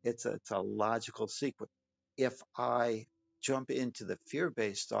 It's a logical sequence. If I jump into the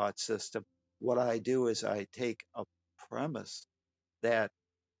fear-based thought system, what I do is I take a premise that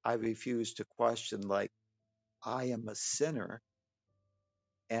I refuse to question, like I am a sinner,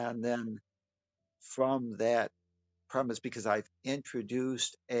 and then from that premise, because I've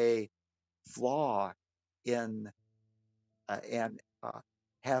introduced a flaw in and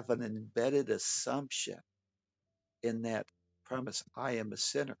have an embedded assumption in that premise, I am a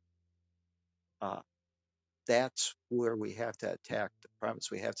sinner. Uh, that's where we have to attack the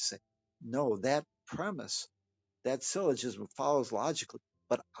premise. We have to say, no, that premise, that syllogism follows logically,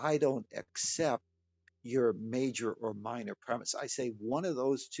 but I don't accept your major or minor premise. I say one of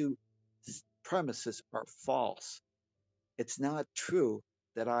those two premises are false. It's not true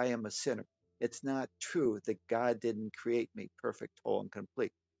that I am a sinner. It's not true that God didn't create me perfect, whole, and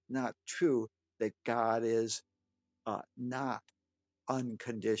complete. Not true that God is not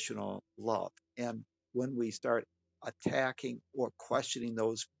unconditional love. And when we start attacking or questioning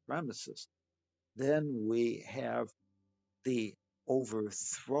those premises, then we have the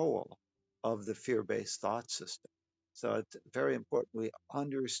overthrow of the fear based thought system. So it's very important we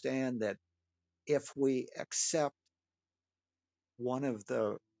understand that if we accept one of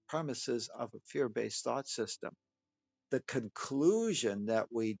the premises of a fear based thought system, the conclusion that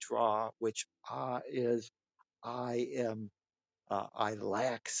we draw, which is I am, I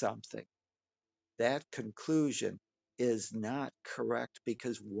lack something, that conclusion is not correct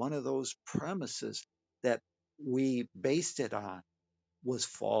because one of those premises that we based it on was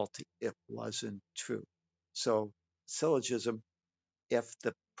faulty. It wasn't true. So, syllogism, if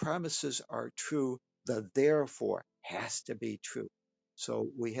the premises are true, the therefore has to be true. So,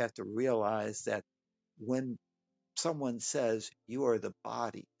 we have to realize that when someone says you are the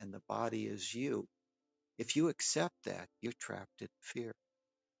body and the body is you, if you accept that, you're trapped in fear.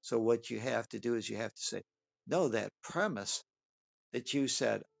 So, what you have to do is you have to say, no, that premise that you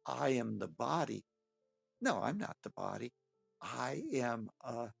said, I am the body. No, I'm not the body. I am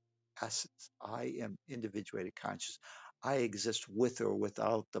essence. I am individuated conscious. I exist with or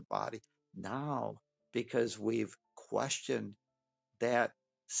without the body. Now, because we've questioned that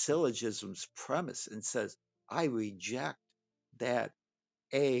syllogism's premise and says, I reject that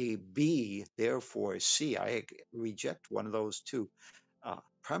A, B, therefore C. I reject one of those two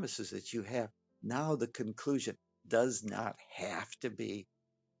premises that you have. Now the conclusion does not have to be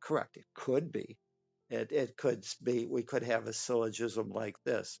correct. It could be. It could be, we could have a syllogism like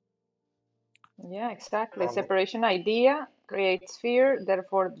this. Yeah, exactly. Oh, Separation idea creates fear,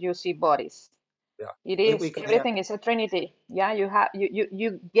 therefore you see bodies. yeah. It We is could have, everything is a trinity. Yeah,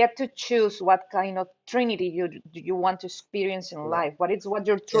 you get to choose what kind of trinity you want to experience in yeah, life. What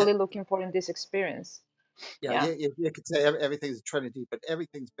you're yeah, truly looking for in this experience. yeah. Yeah. You could say everything's a trinity, but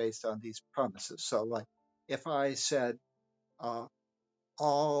everything's based on these premises. So, like, if I said uh,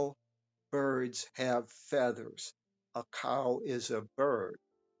 all birds have feathers, a cow is a bird,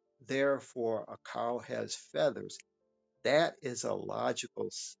 therefore a cow has feathers. That is a logical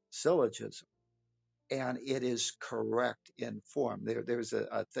syllogism, and it is correct in form. There's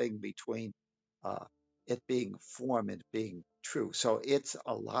a thing between uh, it being form and being true. So it's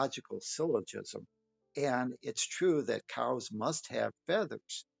a logical syllogism. And it's true that cows must have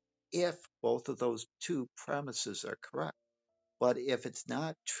feathers if both of those two premises are correct. But if it's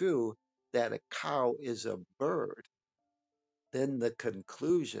not true that a cow is a bird, then the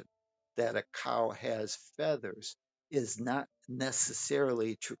conclusion that a cow has feathers is not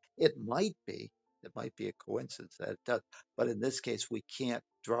necessarily true. It might be a coincidence that it does, but in this case, we can't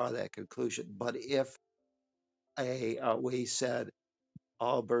draw that conclusion. But if we said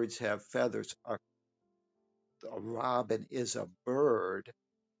all birds have feathers, a robin is a bird,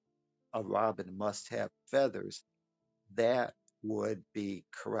 a robin must have feathers, that would be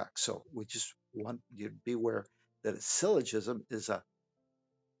correct. So we just want you to be aware that a syllogism is a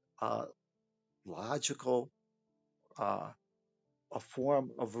logical uh, a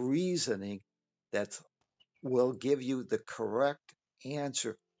form of reasoning that will give you the correct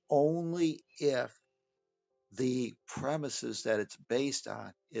answer only if the premises that it's based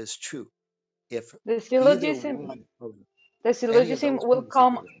on is true. If The either syllogism one of the any of syllogism those will premises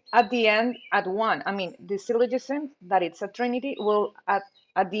come is at the end at one. I mean, the syllogism that it's a trinity will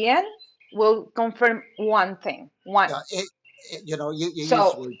at the end will confirm one thing. One. yeah, you know, you use the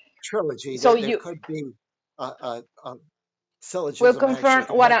So word trilogy. so There you could be. a Will syllogism confirm actually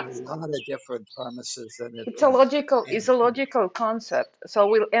can what have I, a lot of different premises in it, it's and a logical concept. So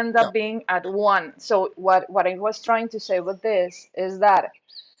we'll end yeah, up being at one. So what I was trying to say with this is that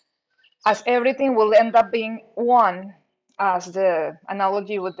as everything will end up being one, as the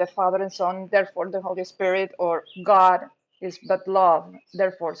analogy with the Father and Son, therefore the Holy Spirit, or God is but love,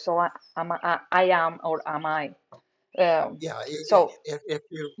 therefore so I am, or am I. Um, yeah. so you If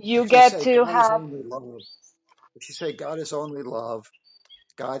you get say to God is have, only love, if you say God is only love,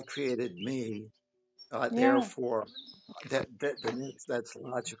 God created me, yeah, therefore then that's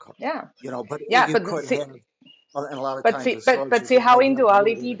logical, yeah, But yeah. you could have, and a lot of times a But see syllogism how might in have more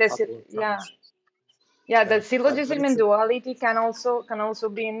than duality a this, couple of yeah. premises. Yeah, the Yeah, but syllogism it's in duality can also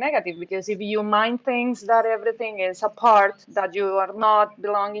be negative, because if you mind things that everything is a part, that you are not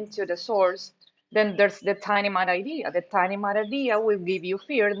belonging to the source, then there's the tiny matter idea. The tiny matter idea will give you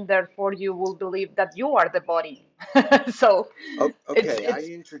fear, and therefore you will believe that you are the body. So Okay, I it's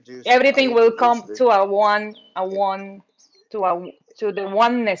introduced I everything will introduced come the to to the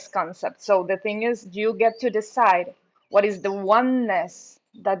oneness concept. So the thing is, you get to decide what is the oneness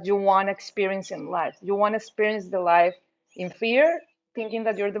that you want to experience in life. You want to experience the life in fear, thinking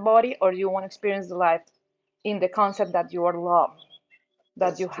that you're the body, or you want to experience the life in the concept that you are love, that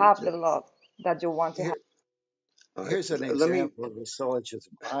that's you true have the too. love that you want to have. here. All right, Here's an let me. example of a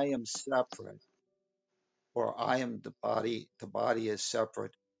syllogism: I am separate, or I am the body. The body is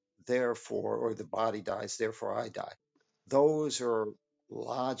separate, therefore, or the body dies, therefore I die. Those are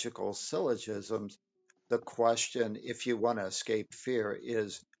logical syllogisms. The question, if you want to escape fear,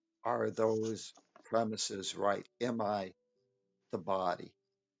 is, are those premises right? Am I the body?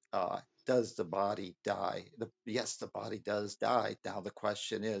 Does the body die? Yes, the body does die. Now the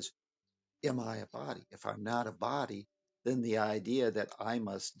question is, am I a body? If I'm not a body, then the idea that I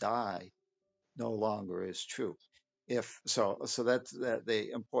must die no longer is true. If so, so that's the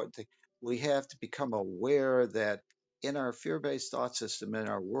important thing. We have to become aware that in our fear-based thought system, in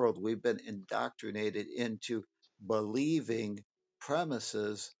our world, we've been indoctrinated into believing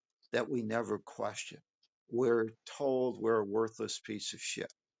premises that we never question. We're told we're a worthless piece of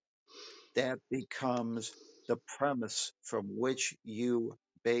shit. That becomes the premise from which you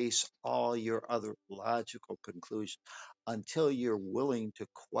base all your other logical conclusions until you're willing to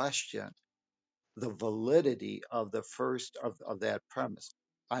question the validity of the first of that premise.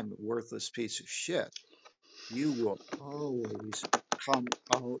 I'm a worthless piece of shit. You will always come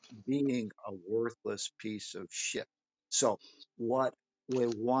out being a worthless piece of shit. So what we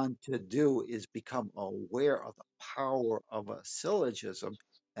want to do is become aware of the power of a syllogism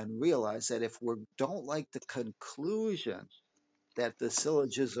and realize that if we don't like the conclusion that the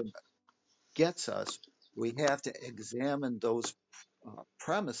syllogism gets us, we have to examine those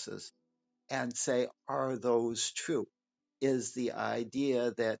premises and say, are those true? Is the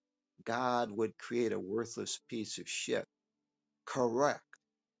idea that God would create a worthless piece of shit correct?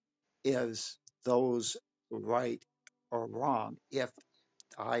 Is those right or wrong? If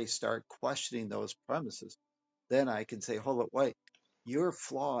I start questioning those premises, then I can say, hold up, wait, your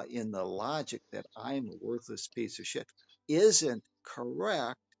flaw in the logic that I'm a worthless piece of shit isn't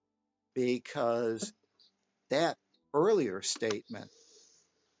correct, because that earlier statement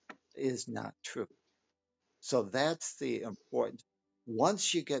is not true. So that's the important.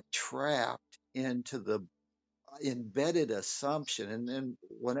 Once you get trapped into the embedded assumption, and then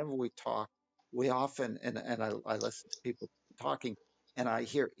whenever we talk, we often, and I listen to people talking, and I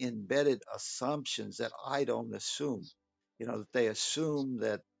hear embedded assumptions that I don't assume. That they assume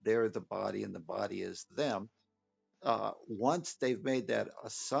that they're the body and the body is them. Once they've made that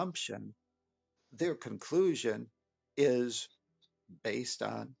assumption, their conclusion is based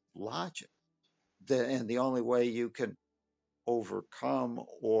on logic. And the only way you can overcome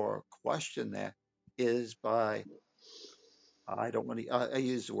or question that is by, I don't want to, I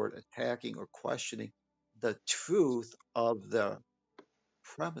use the word attacking or questioning the truth of the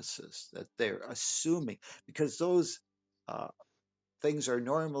premises that they're assuming, because those uh, things are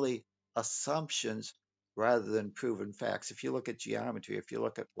normally assumptions rather than proven facts. If you look at geometry, if you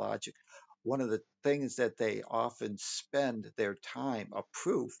look at logic, one of the things that they often spend their time, a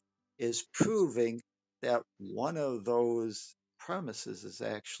proof, is proving that one of those premises is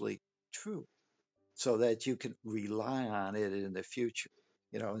actually true, so that you can rely on it in the future.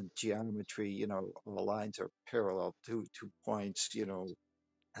 In geometry, all the lines are parallel, two points,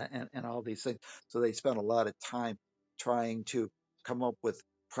 and all these things. So they spend a lot of time trying to come up with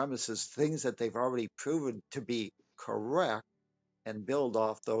premises, things that they've already proven to be correct, and build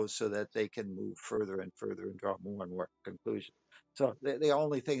off those so that they can move further and further and draw more and more conclusions. So the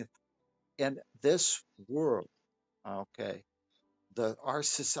only thing, in this world, okay, our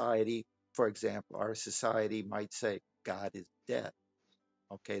society, for example, our society might say God is dead.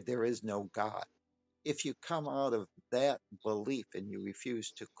 Okay, there is no God. If you come out of that belief and you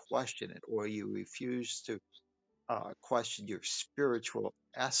refuse to question it, or you refuse to question your spiritual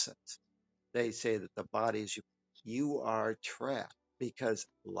essence, they say that the body is you are trapped, because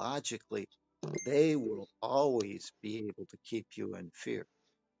logically they will always be able to keep you in fear.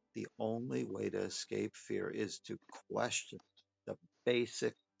 The only way to escape fear is to question the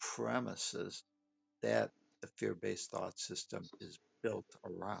basic premises that the fear-based thought system is built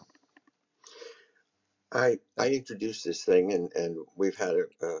around. I That, introduced this thing, and we've had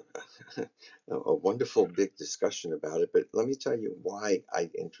a wonderful big discussion about it. But let me tell you why I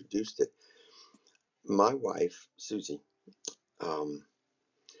introduced it. My wife, Susie, um,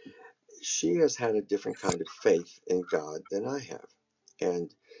 she has had a different kind of faith in God than I have.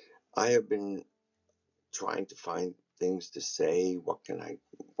 And I have been trying to find things to say. What can I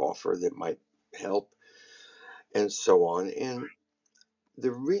offer that might help? And so on. And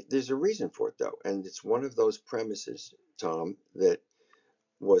there's a reason for it, though. And it's one of those premises, Tom, that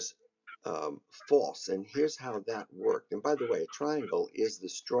was false. And here's how that worked. And by the way, a triangle is the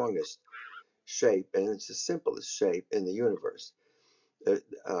strongest shape, and it's the simplest shape in the universe.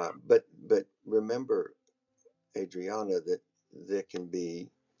 But remember, Adriana, that there can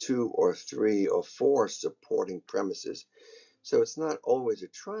be 2 or 3 or 4 supporting premises. So it's not always a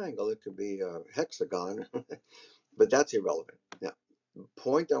triangle, it could be a hexagon, but that's irrelevant. Now, the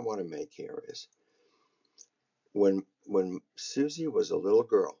point I want to make here is when Susie was a little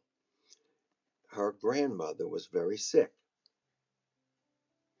girl, her grandmother was very sick,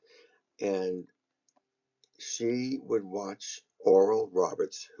 and she would watch Oral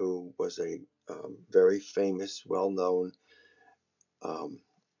Roberts, who was a very famous, well known um,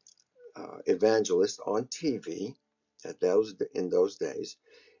 evangelist on TV in those days,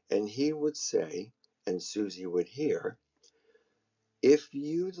 and he would say, and Susie would hear, if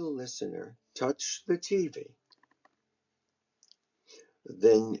you, the listener, touch the TV,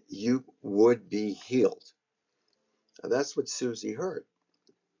 then you would be healed. Now, that's what Susie heard.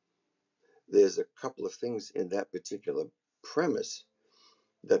 There's a couple of things in that particular premise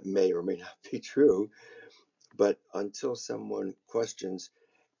that may or may not be true, but until someone questions,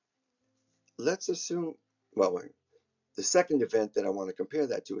 let's assume, well, the second event that I want to compare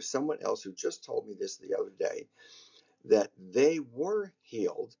that to is someone else who just told me this the other day, that they were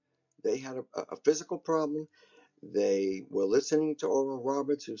healed. They had a physical problem. They were listening to Oral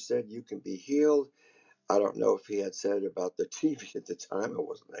Roberts, who said you can be healed. I don't know if he had said about the TV at the time, I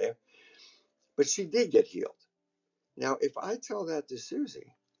wasn't there, but she did get healed. Now, if I tell that to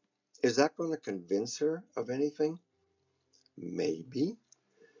Susie, is that going to convince her of anything? Maybe.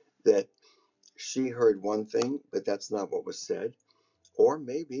 That she heard one thing, but that's not what was said. Or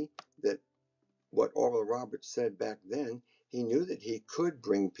maybe that what Oral Roberts said back then, he knew that he could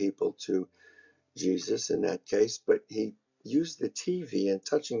bring people to Jesus in that case, but he used the TV and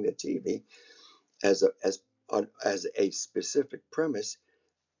touching the TV as a specific premise,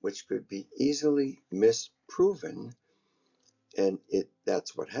 which could be easily misproven, and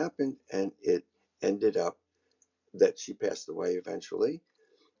that's what happened, and it ended up that she passed away eventually.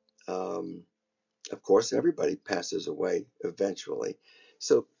 Um, of course, everybody passes away eventually.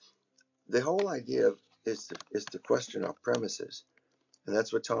 So the whole idea is to question our premises, and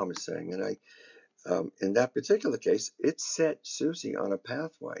that's what Tom is saying. And in that particular case, it set Susie on a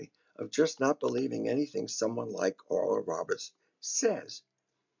pathway of just not believing anything someone like Oral Roberts says.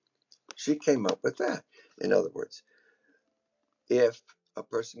 She came up with that. In other words, if a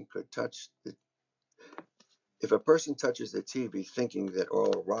person if a person touches the TV thinking that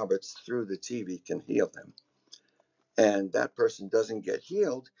Oral Roberts through the TV can heal them, and that person doesn't get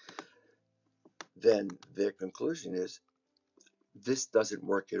healed, then their conclusion is this doesn't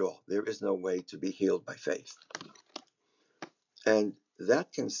work at all. There is no way to be healed by faith. And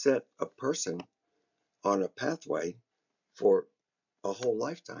that can set a person on a pathway for a whole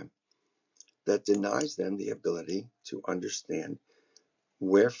lifetime that denies them the ability to understand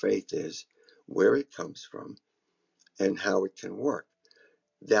where faith is, where it comes from, and how it can work.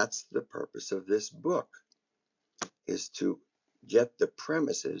 That's the purpose of this book, is to get the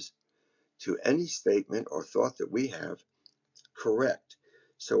premises to any statement or thought that we have correct.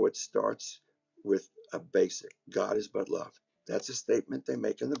 So it starts with a basic, God is but love. That's a statement they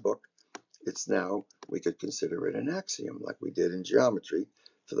make in the book. It's now, we could consider it an axiom, like we did in geometry,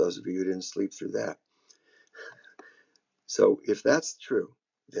 for those of you who didn't sleep through that. So if that's true,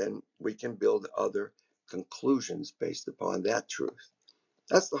 then we can build other conclusions based upon that truth.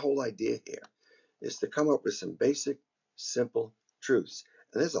 That's the whole idea here, is to come up with some basic, simple truths.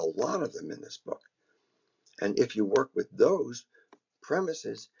 And there's a lot of them in this book. And if you work with those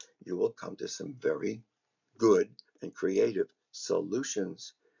premises, you will come to some very good and creative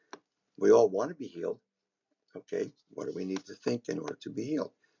solutions. We all want to be healed. Okay, what do we need to think in order to be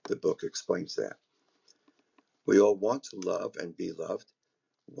healed? The book explains that. We all want to love and be loved.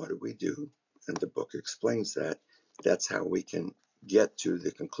 What do we do? And the book explains that. That's how we can get to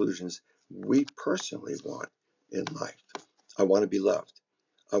the conclusions we personally want in life. I want to be loved.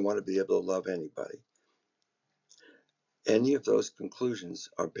 I want to be able to love anybody. Any of those conclusions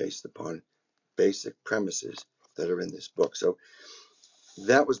are based upon basic premises that are in this book. So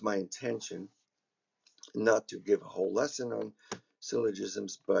that was my intention, not to give a whole lesson on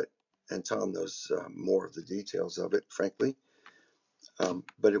syllogisms, and Tom knows more of the details of it, frankly.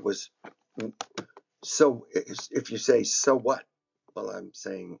 But it was, so if you say, so what? Well, I'm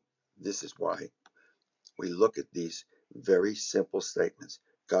saying this is why we look at these very simple statements.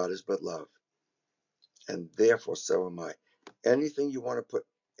 God is but love, and therefore so am I. Anything you want to put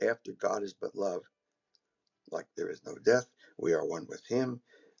after God is but love, like there is no death, we are one with him,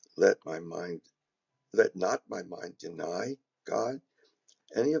 let not my mind deny God.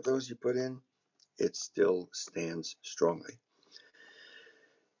 Any of those you put in, it still stands strongly.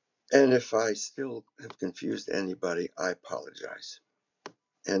 And if I still have confused anybody, I apologize.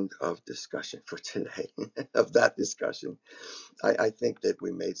 End of discussion for today. Of that discussion, I think that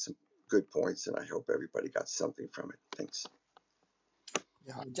we made some good points, and I hope everybody got something from it. Thanks.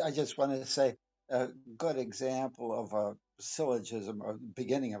 Yeah, I just wanted to say a good example of a syllogism or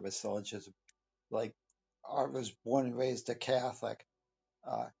beginning of a syllogism. Like, I was born and raised a Catholic.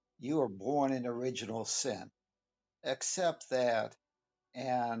 Uh, you were born in original sin. Accept that,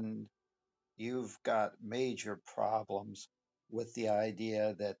 and you've got major problems with the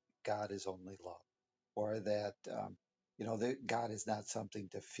idea that God is only love, or that that God is not something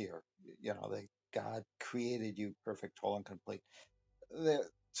to fear. That God created you perfect, whole, and complete.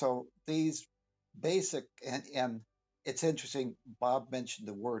 So these basic and it's interesting. Bob mentioned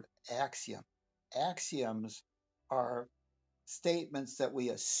the word axiom. Axioms are statements that we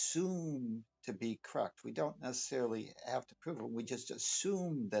assume to be correct. We don't necessarily have to prove them. We just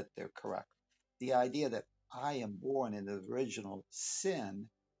assume that they're correct. The idea that I am born in the original sin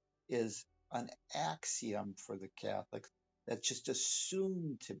is an axiom for the Catholics that's just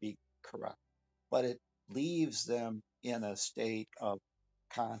assumed to be correct, but it leaves them in a state of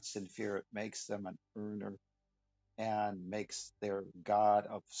constant fear. It makes them an earner and makes their God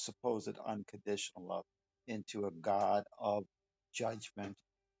of supposed unconditional love into a God of judgment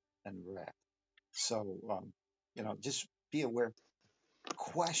and wrath. So, just be aware,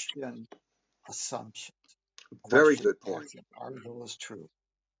 question assumptions, Very question good point, action. Are those true?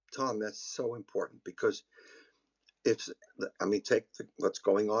 Tom. That's so important because if take what's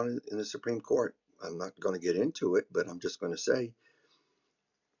going on in the Supreme Court. I'm not going to get into it, but I'm just going to say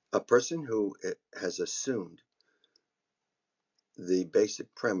a person who has assumed the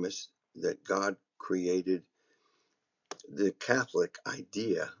basic premise that God created the Catholic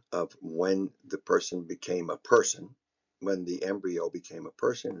idea of when the person became a person, when the embryo became a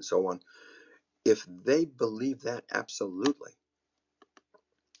person, and so on. If they believe that absolutely,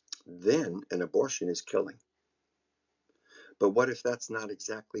 then an abortion is killing. But what if that's not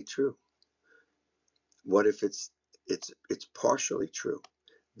exactly true? What if it's partially true?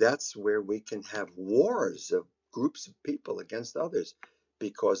 That's where we can have wars of groups of people against others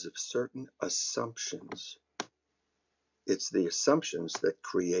because of certain assumptions. It's the assumptions that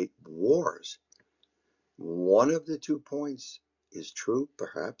create wars. One of the 2 points is true,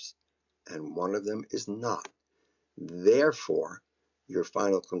 perhaps, and one of them is not. Therefore, your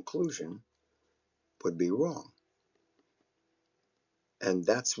final conclusion would be wrong. And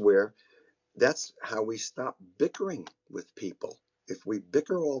that's how we stop bickering with people. If we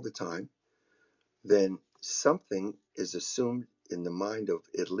bicker all the time, then something is assumed in the mind of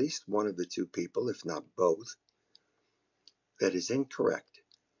at least one of the 2 people, if not both, that is incorrect.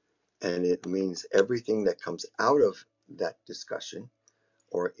 And it means everything that comes out of that discussion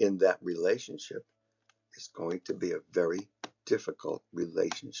or in that relationship is going to be a very difficult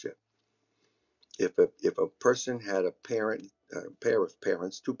relationship. If a person had a pair of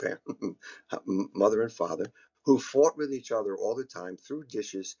parents, 2 parents, mother and father, who fought with each other all the time, threw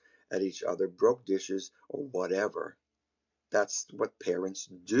dishes at each other, broke dishes, or whatever, that's what parents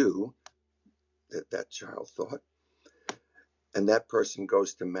do, that child thought, and that person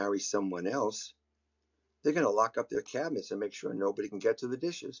goes to marry someone else, they're going to lock up their cabinets and make sure nobody can get to the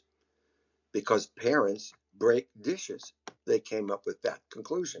dishes because parents break dishes. they came up with that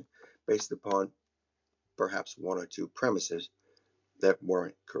conclusion based upon perhaps one or two premises that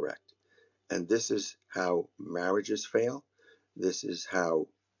weren't correct. And this is how marriages fail. This is how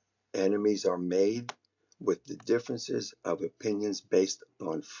enemies are made, with the differences of opinions based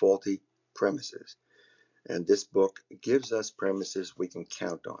upon faulty premises. And this book gives us premises we can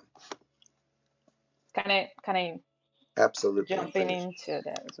count on. Can I Absolutely, I'm jumping finished. into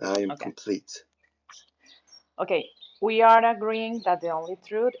this? I am Okay. complete. Okay. We are agreeing that the only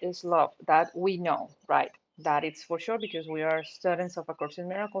truth is love, that we know, right? That it's for sure because we are students of A Course in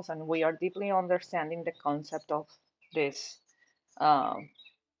Miracles and we are deeply understanding the concept of this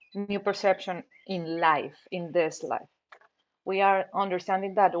new perception in life, in this life. We are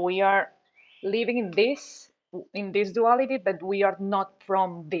understanding that we are living in this duality, but we are not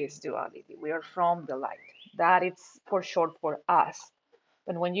from this duality. We are from the light. That is for short for us.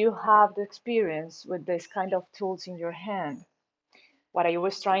 But when you have the experience with this kind of tools in your hand, what I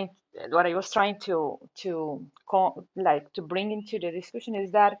was trying to bring into the discussion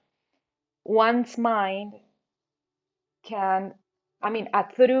is that one's mind can, I mean, a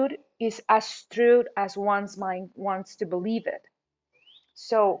truth is as true as one's mind wants to believe it.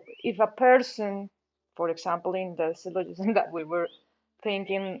 So if a person, for example, in the syllogism that we were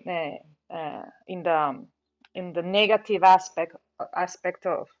thinking in the negative aspect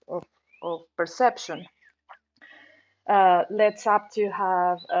of perception, let's up to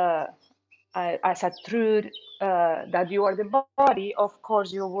have as a truth that you are the body. Of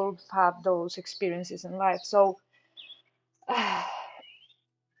course, you will have those experiences in life. So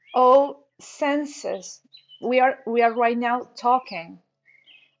all senses, we are right now talking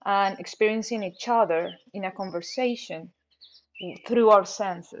and experiencing each other in a conversation through our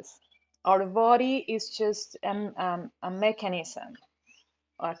senses. Our body is just a mechanism,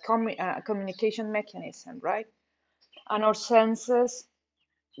 a communication mechanism, right? And our senses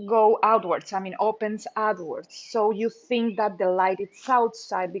go outwards, I mean, opens outwards. So you think that the light is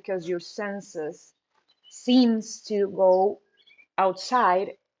outside because your senses seems to go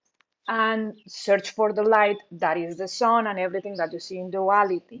outside and search for the light that is the sun and everything that you see in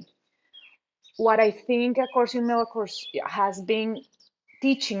duality. What I think A Course in Miracles has been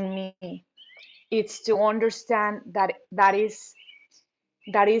teaching me is to understand that that is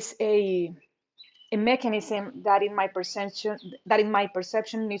a mechanism that in my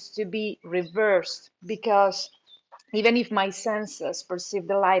perception needs to be reversed, because even if my senses perceive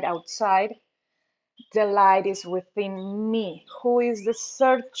the light outside, the light is within me. Who is the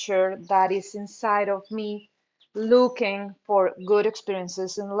searcher that is inside of me looking for good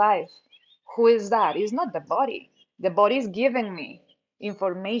experiences in life? Who is that? It's not the body. The body is giving me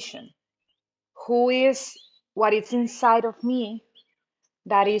information. Who is what is inside of me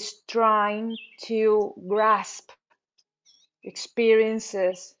that is trying to grasp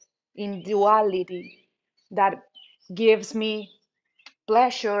experiences in duality that gives me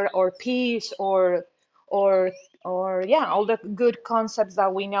pleasure or peace or or yeah, all the good concepts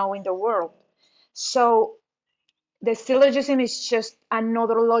that we know in the world. So the syllogism is just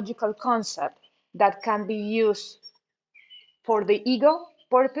another logical concept that can be used for the ego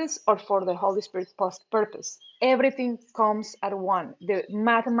purpose or for the Holy Spirit purpose. Everything comes at one. The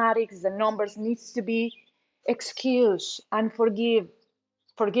mathematics, the numbers needs to be excused and forgive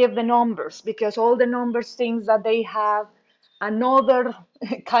the numbers, because all the numbers things that they have another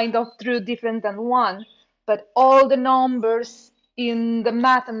kind of truth different than one, but all the numbers in the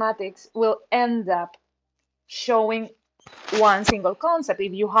mathematics will end up showing one single concept.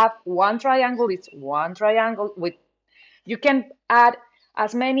 If you have one triangle, it's one triangle with, you can add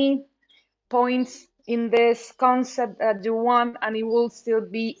as many points in this concept that you want and it will still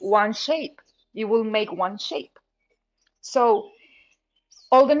be one shape. You will make one shape. So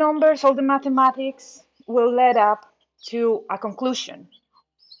all the numbers, all the mathematics will lead up to a conclusion.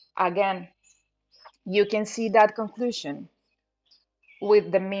 Again, you can see that conclusion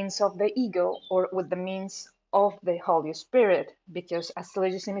with the means of the ego or with the means of the Holy Spirit, because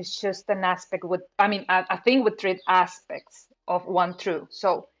astrologism is just an aspect with, I mean, a thing with three aspects of one truth.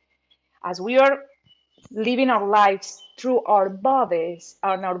 So as we are living our lives through our bodies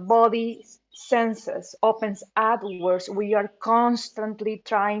and our body's senses opens outwards, we are constantly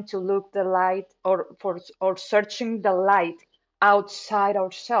trying to look the light or searching the light outside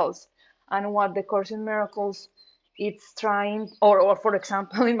ourselves. And what the Course in Miracles it's trying, or for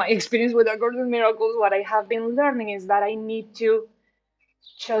example, in my experience with the Course in Miracles, what I have been learning is that I need to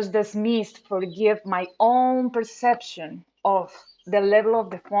just dismiss, forgive my own perception of the level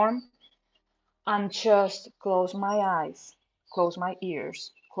of the form and just close my eyes, close my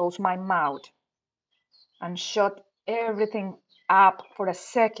ears, close my mouth, and shut everything up for a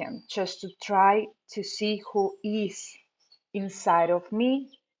second just to try to see who is inside of me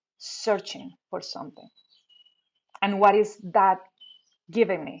searching for something. And what is that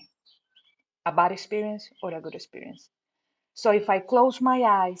giving me? A bad experience or a good experience? So if I close my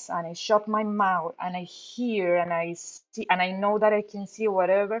eyes and I shut my mouth and I hear and I see and I know that I can see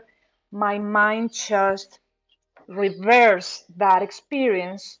whatever, my mind just reverse that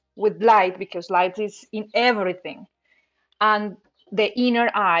experience with light, because light is in everything. And the inner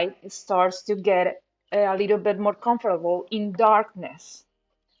eye starts to get a little bit more comfortable in darkness,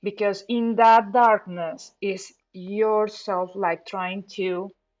 because in that darkness is yourself like trying to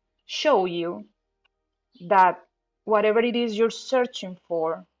show you that whatever it is you're searching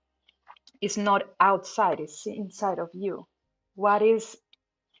for is not outside, it's inside of you. What is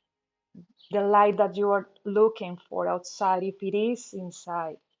the light that you are looking for outside? If it is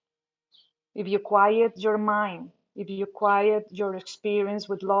inside, if you quiet your mind, if you quiet your experience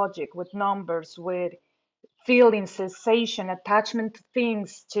with logic, with numbers, with feeling, sensation, attachment to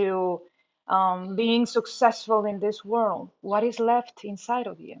things, to being successful in this world, what is left inside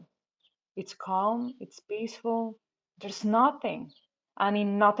of you? It's calm, it's peaceful, there's nothing. And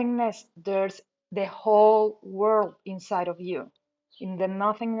in nothingness, there's the whole world inside of you. In the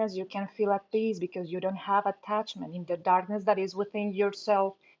nothingness, you can feel at peace because you don't have attachment. In the darkness that is within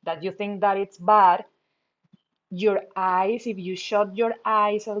yourself, that you think that it's bad, your eyes, if you shut your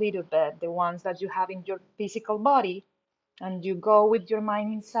eyes a little bit, the ones that you have in your physical body, and you go with your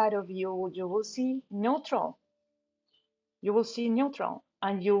mind inside of you, you will see neutral. You will see neutral,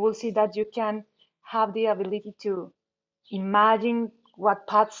 and you will see that you can have the ability to imagine what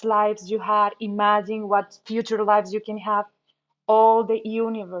past lives you had, imagine what future lives you can have. All the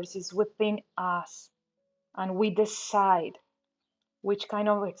universe is within us, and we decide which kind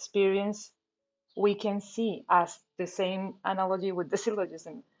of experience we can see, as the same analogy with the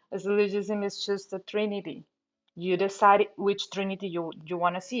syllogism. A syllogism is just a trinity. You decide which trinity you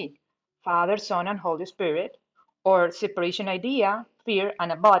want to see: Father, Son, and Holy Spirit, or separation idea, fear,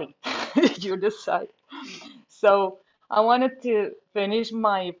 and a body. You decide. So I wanted to finish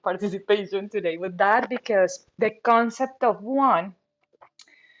my participation today with that, because the concept of one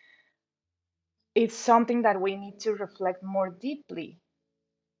is something that we need to reflect more deeply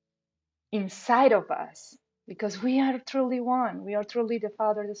inside of us, because we are truly one. We are truly the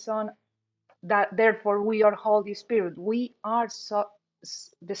Father, the Son, that therefore we are Holy Spirit. We are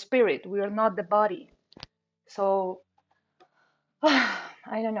the Spirit. We are not the body. So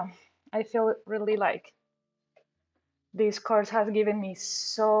I don't know. I feel really like this course has given me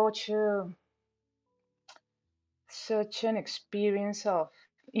such an experience of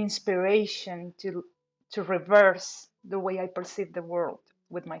inspiration to reverse the way I perceive the world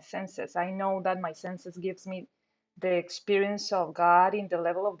with my senses. I know that my senses gives me the experience of God in the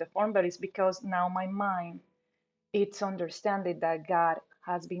level of the form, but it's because now my mind, it's understanding that God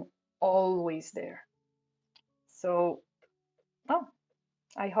has been always there. So, oh,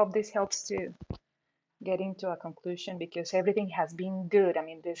 I hope this helps to get into a conclusion, because everything has been good. I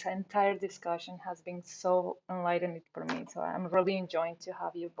mean, this entire discussion has been so enlightening for me. So I'm really enjoying to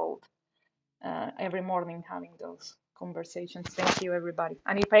have you both every morning having those conversations. Thank you, everybody.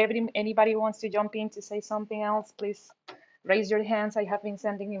 And if anybody wants to jump in to say something else, please raise your hands. I have been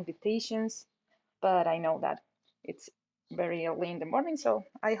sending invitations, but I know that it's very early in the morning. So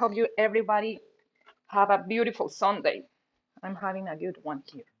I hope you everybody have a beautiful Sunday. I'm having a good one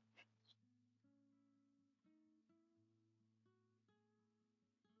here.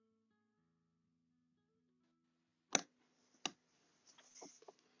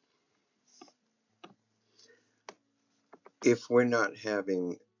 If we're not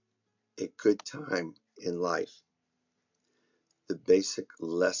having a good time in life, the basic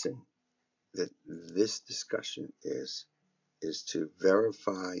lesson that this discussion is to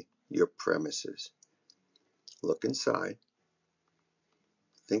verify your premises. Look inside,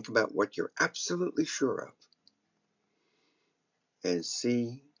 think about what you're absolutely sure of, and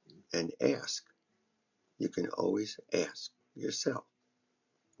see and ask. You can always ask yourself,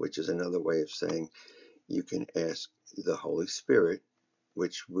 which is another way of saying you can ask the Holy Spirit,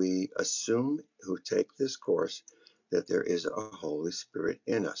 which we assume who take this course that there is a Holy Spirit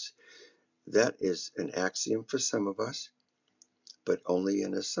in us. That is an axiom for some of us, but only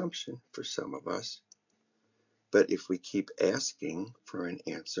an assumption for some of us. But if we keep asking for an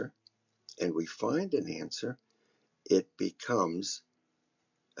answer and we find an answer, it becomes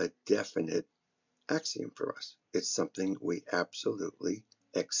a definite axiom for us. It's something we absolutely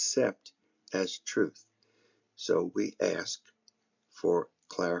accept as truth. So we ask for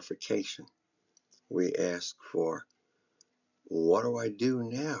clarification. We ask for what do I do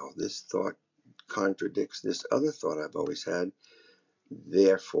now? This thought contradicts this other thought I've always had.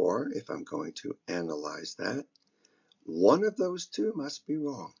 Therefore, if I'm going to analyze that, one of those two must be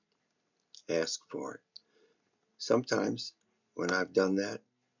wrong. Ask for it. Sometimes when I've done that,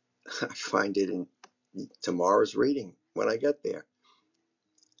 I find it in tomorrow's reading when I get there.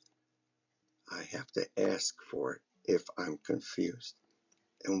 I have to ask for it if I'm confused.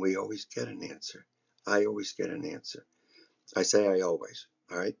 And we always get an answer. I always get an answer. I say I always,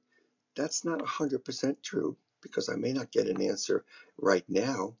 all right? That's not 100% true because I may not get an answer right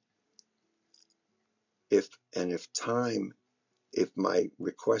now. If my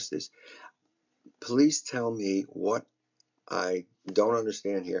request is, please tell me what I don't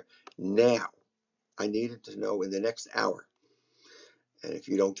understand here now. I need it to know in the next hour. And if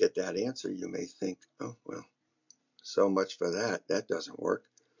you don't get that answer, you may think, oh, well, so much for that. That doesn't work.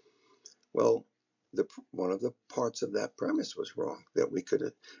 Well, one of the parts of that premise was wrong, that we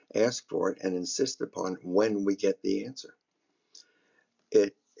could ask for it and insist upon when we get the answer.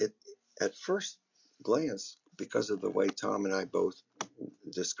 It at first glance, because of the way Tom and I both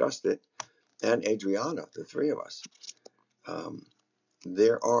discussed it, and Adriana, the three of us,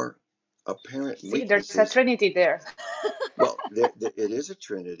 there are apparent See, there's a weaknesses. trinity there. Well, it is a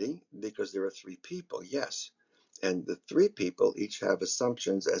trinity because there are three people, yes. And the three people each have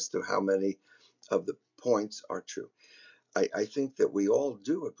assumptions as to how many of the points are true. I think that we all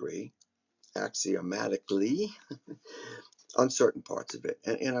do agree axiomatically on certain parts of it.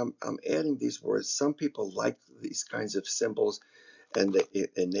 And I'm adding these words. Some people like these kinds of symbols, and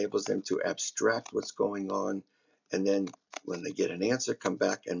it enables them to abstract what's going on. And then when they get an answer, come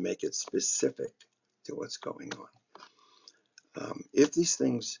back and make it specific to what's going on. If these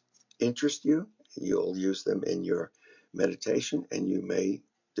things interest you, you'll use them in your meditation, and you may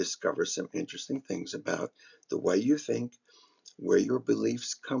discover some interesting things about the way you think, where your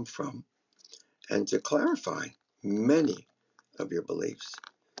beliefs come from, and to clarify many of your beliefs.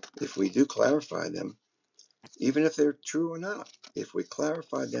 If we do clarify them, even if they're true or not, if we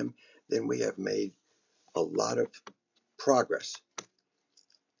clarify them, then we have made a lot of progress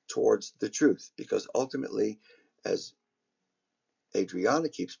towards the truth, because ultimately, as Adriana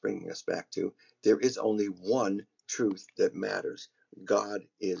keeps bringing us back to, there is only one truth that matters. God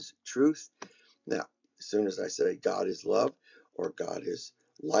is truth. Now, as soon as I say God is love or God is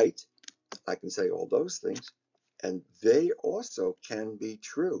light, I can say all those things, and they also can be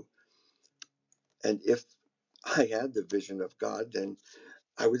true. And if I had the vision of God, then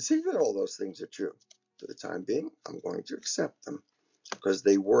I would see that all those things are true. For the time being, I'm going to accept them because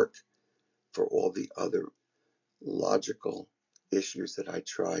they work for all the other logical issues that I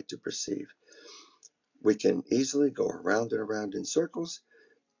try to perceive. We can easily go around and around in circles,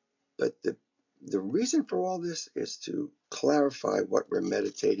 but the reason for all this is to clarify what we're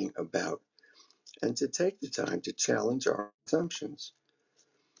meditating about and to take the time to challenge our assumptions.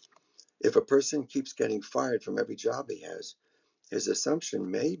 If a person keeps getting fired from every job he has, his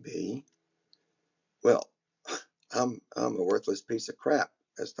assumption may be, well, I'm a worthless piece of crap,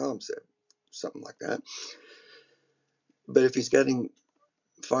 as Tom said, something like that. But if he's getting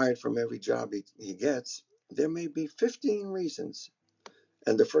fired from every job he gets, there may be 15 reasons.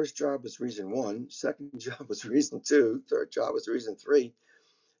 And the first job was reason 1, second job was reason 2, third job was reason 3.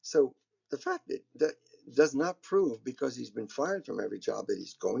 So the fact that does not prove, because he's been fired from every job, that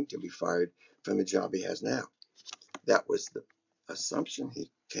he's going to be fired from the job he has now. That was the assumption he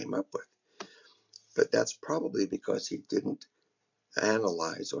came up with. But that's probably because he didn't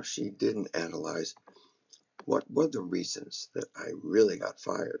analyze, or she didn't analyze, what were the reasons that I really got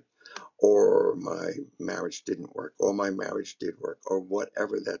fired, or my marriage didn't work, or my marriage did work, or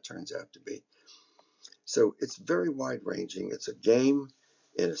whatever that turns out to be. So it's very wide ranging. It's a game,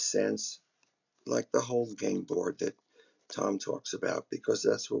 in a sense, like the whole game board that Tom talks about, because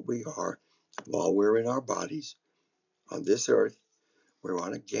that's what we are while we're in our bodies on this earth. We're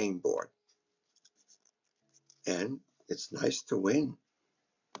on a game board. And it's nice to win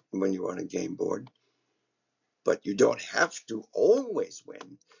when you're on a game board, but you don't have to always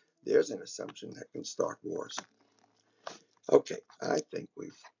win. There's an assumption that can start wars. Okay, I think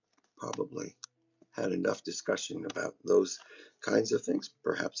we've probably had enough discussion about those kinds of things.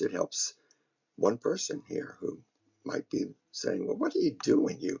 Perhaps it helps one person here who might be saying, well, what do you do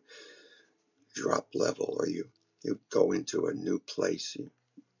when you drop level, or you go into a new place?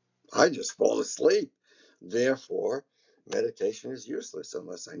 I just fall asleep. Therefore, meditation is useless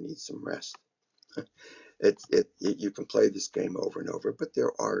unless I need some rest. You can play this game over and over, but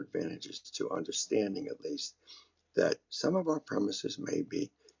there are advantages to understanding, at least, that some of our premises may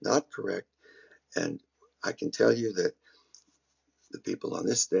be not correct. And I can tell you that the people on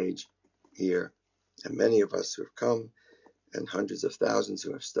this stage here, and many of us who have come, and hundreds of thousands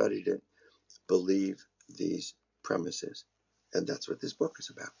who have studied it, believe these premises. And that's what this book is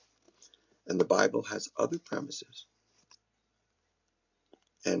about. And the Bible has other premises,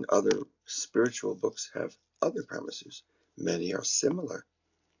 and other spiritual books have other premises. Many are similar.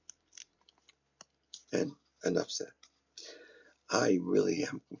 And enough said. I really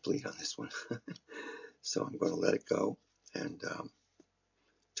am complete on this one. So I'm going to let it go and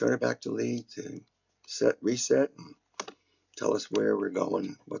turn it back to Lee to reset, and tell us where we're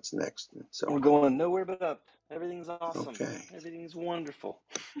going, what's next, and so We're on. going nowhere but up. Everything's awesome. Okay. Everything's wonderful.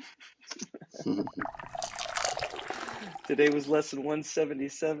 Today was lesson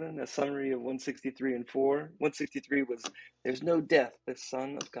 177, a summary of 163 and 4. 163 was, there's no death, the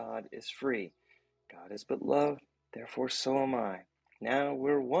Son of God is free. God is but love, therefore so am I. Now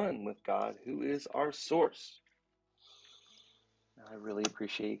we're one with God, who is our source. I really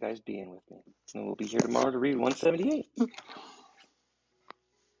appreciate you guys being with me. And we'll be here tomorrow to read 178.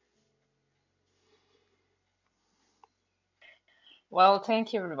 Well,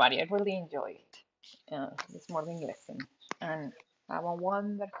 thank you, everybody. I really enjoyed this morning lesson. And have a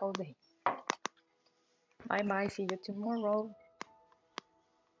wonderful day. Bye bye. See you tomorrow.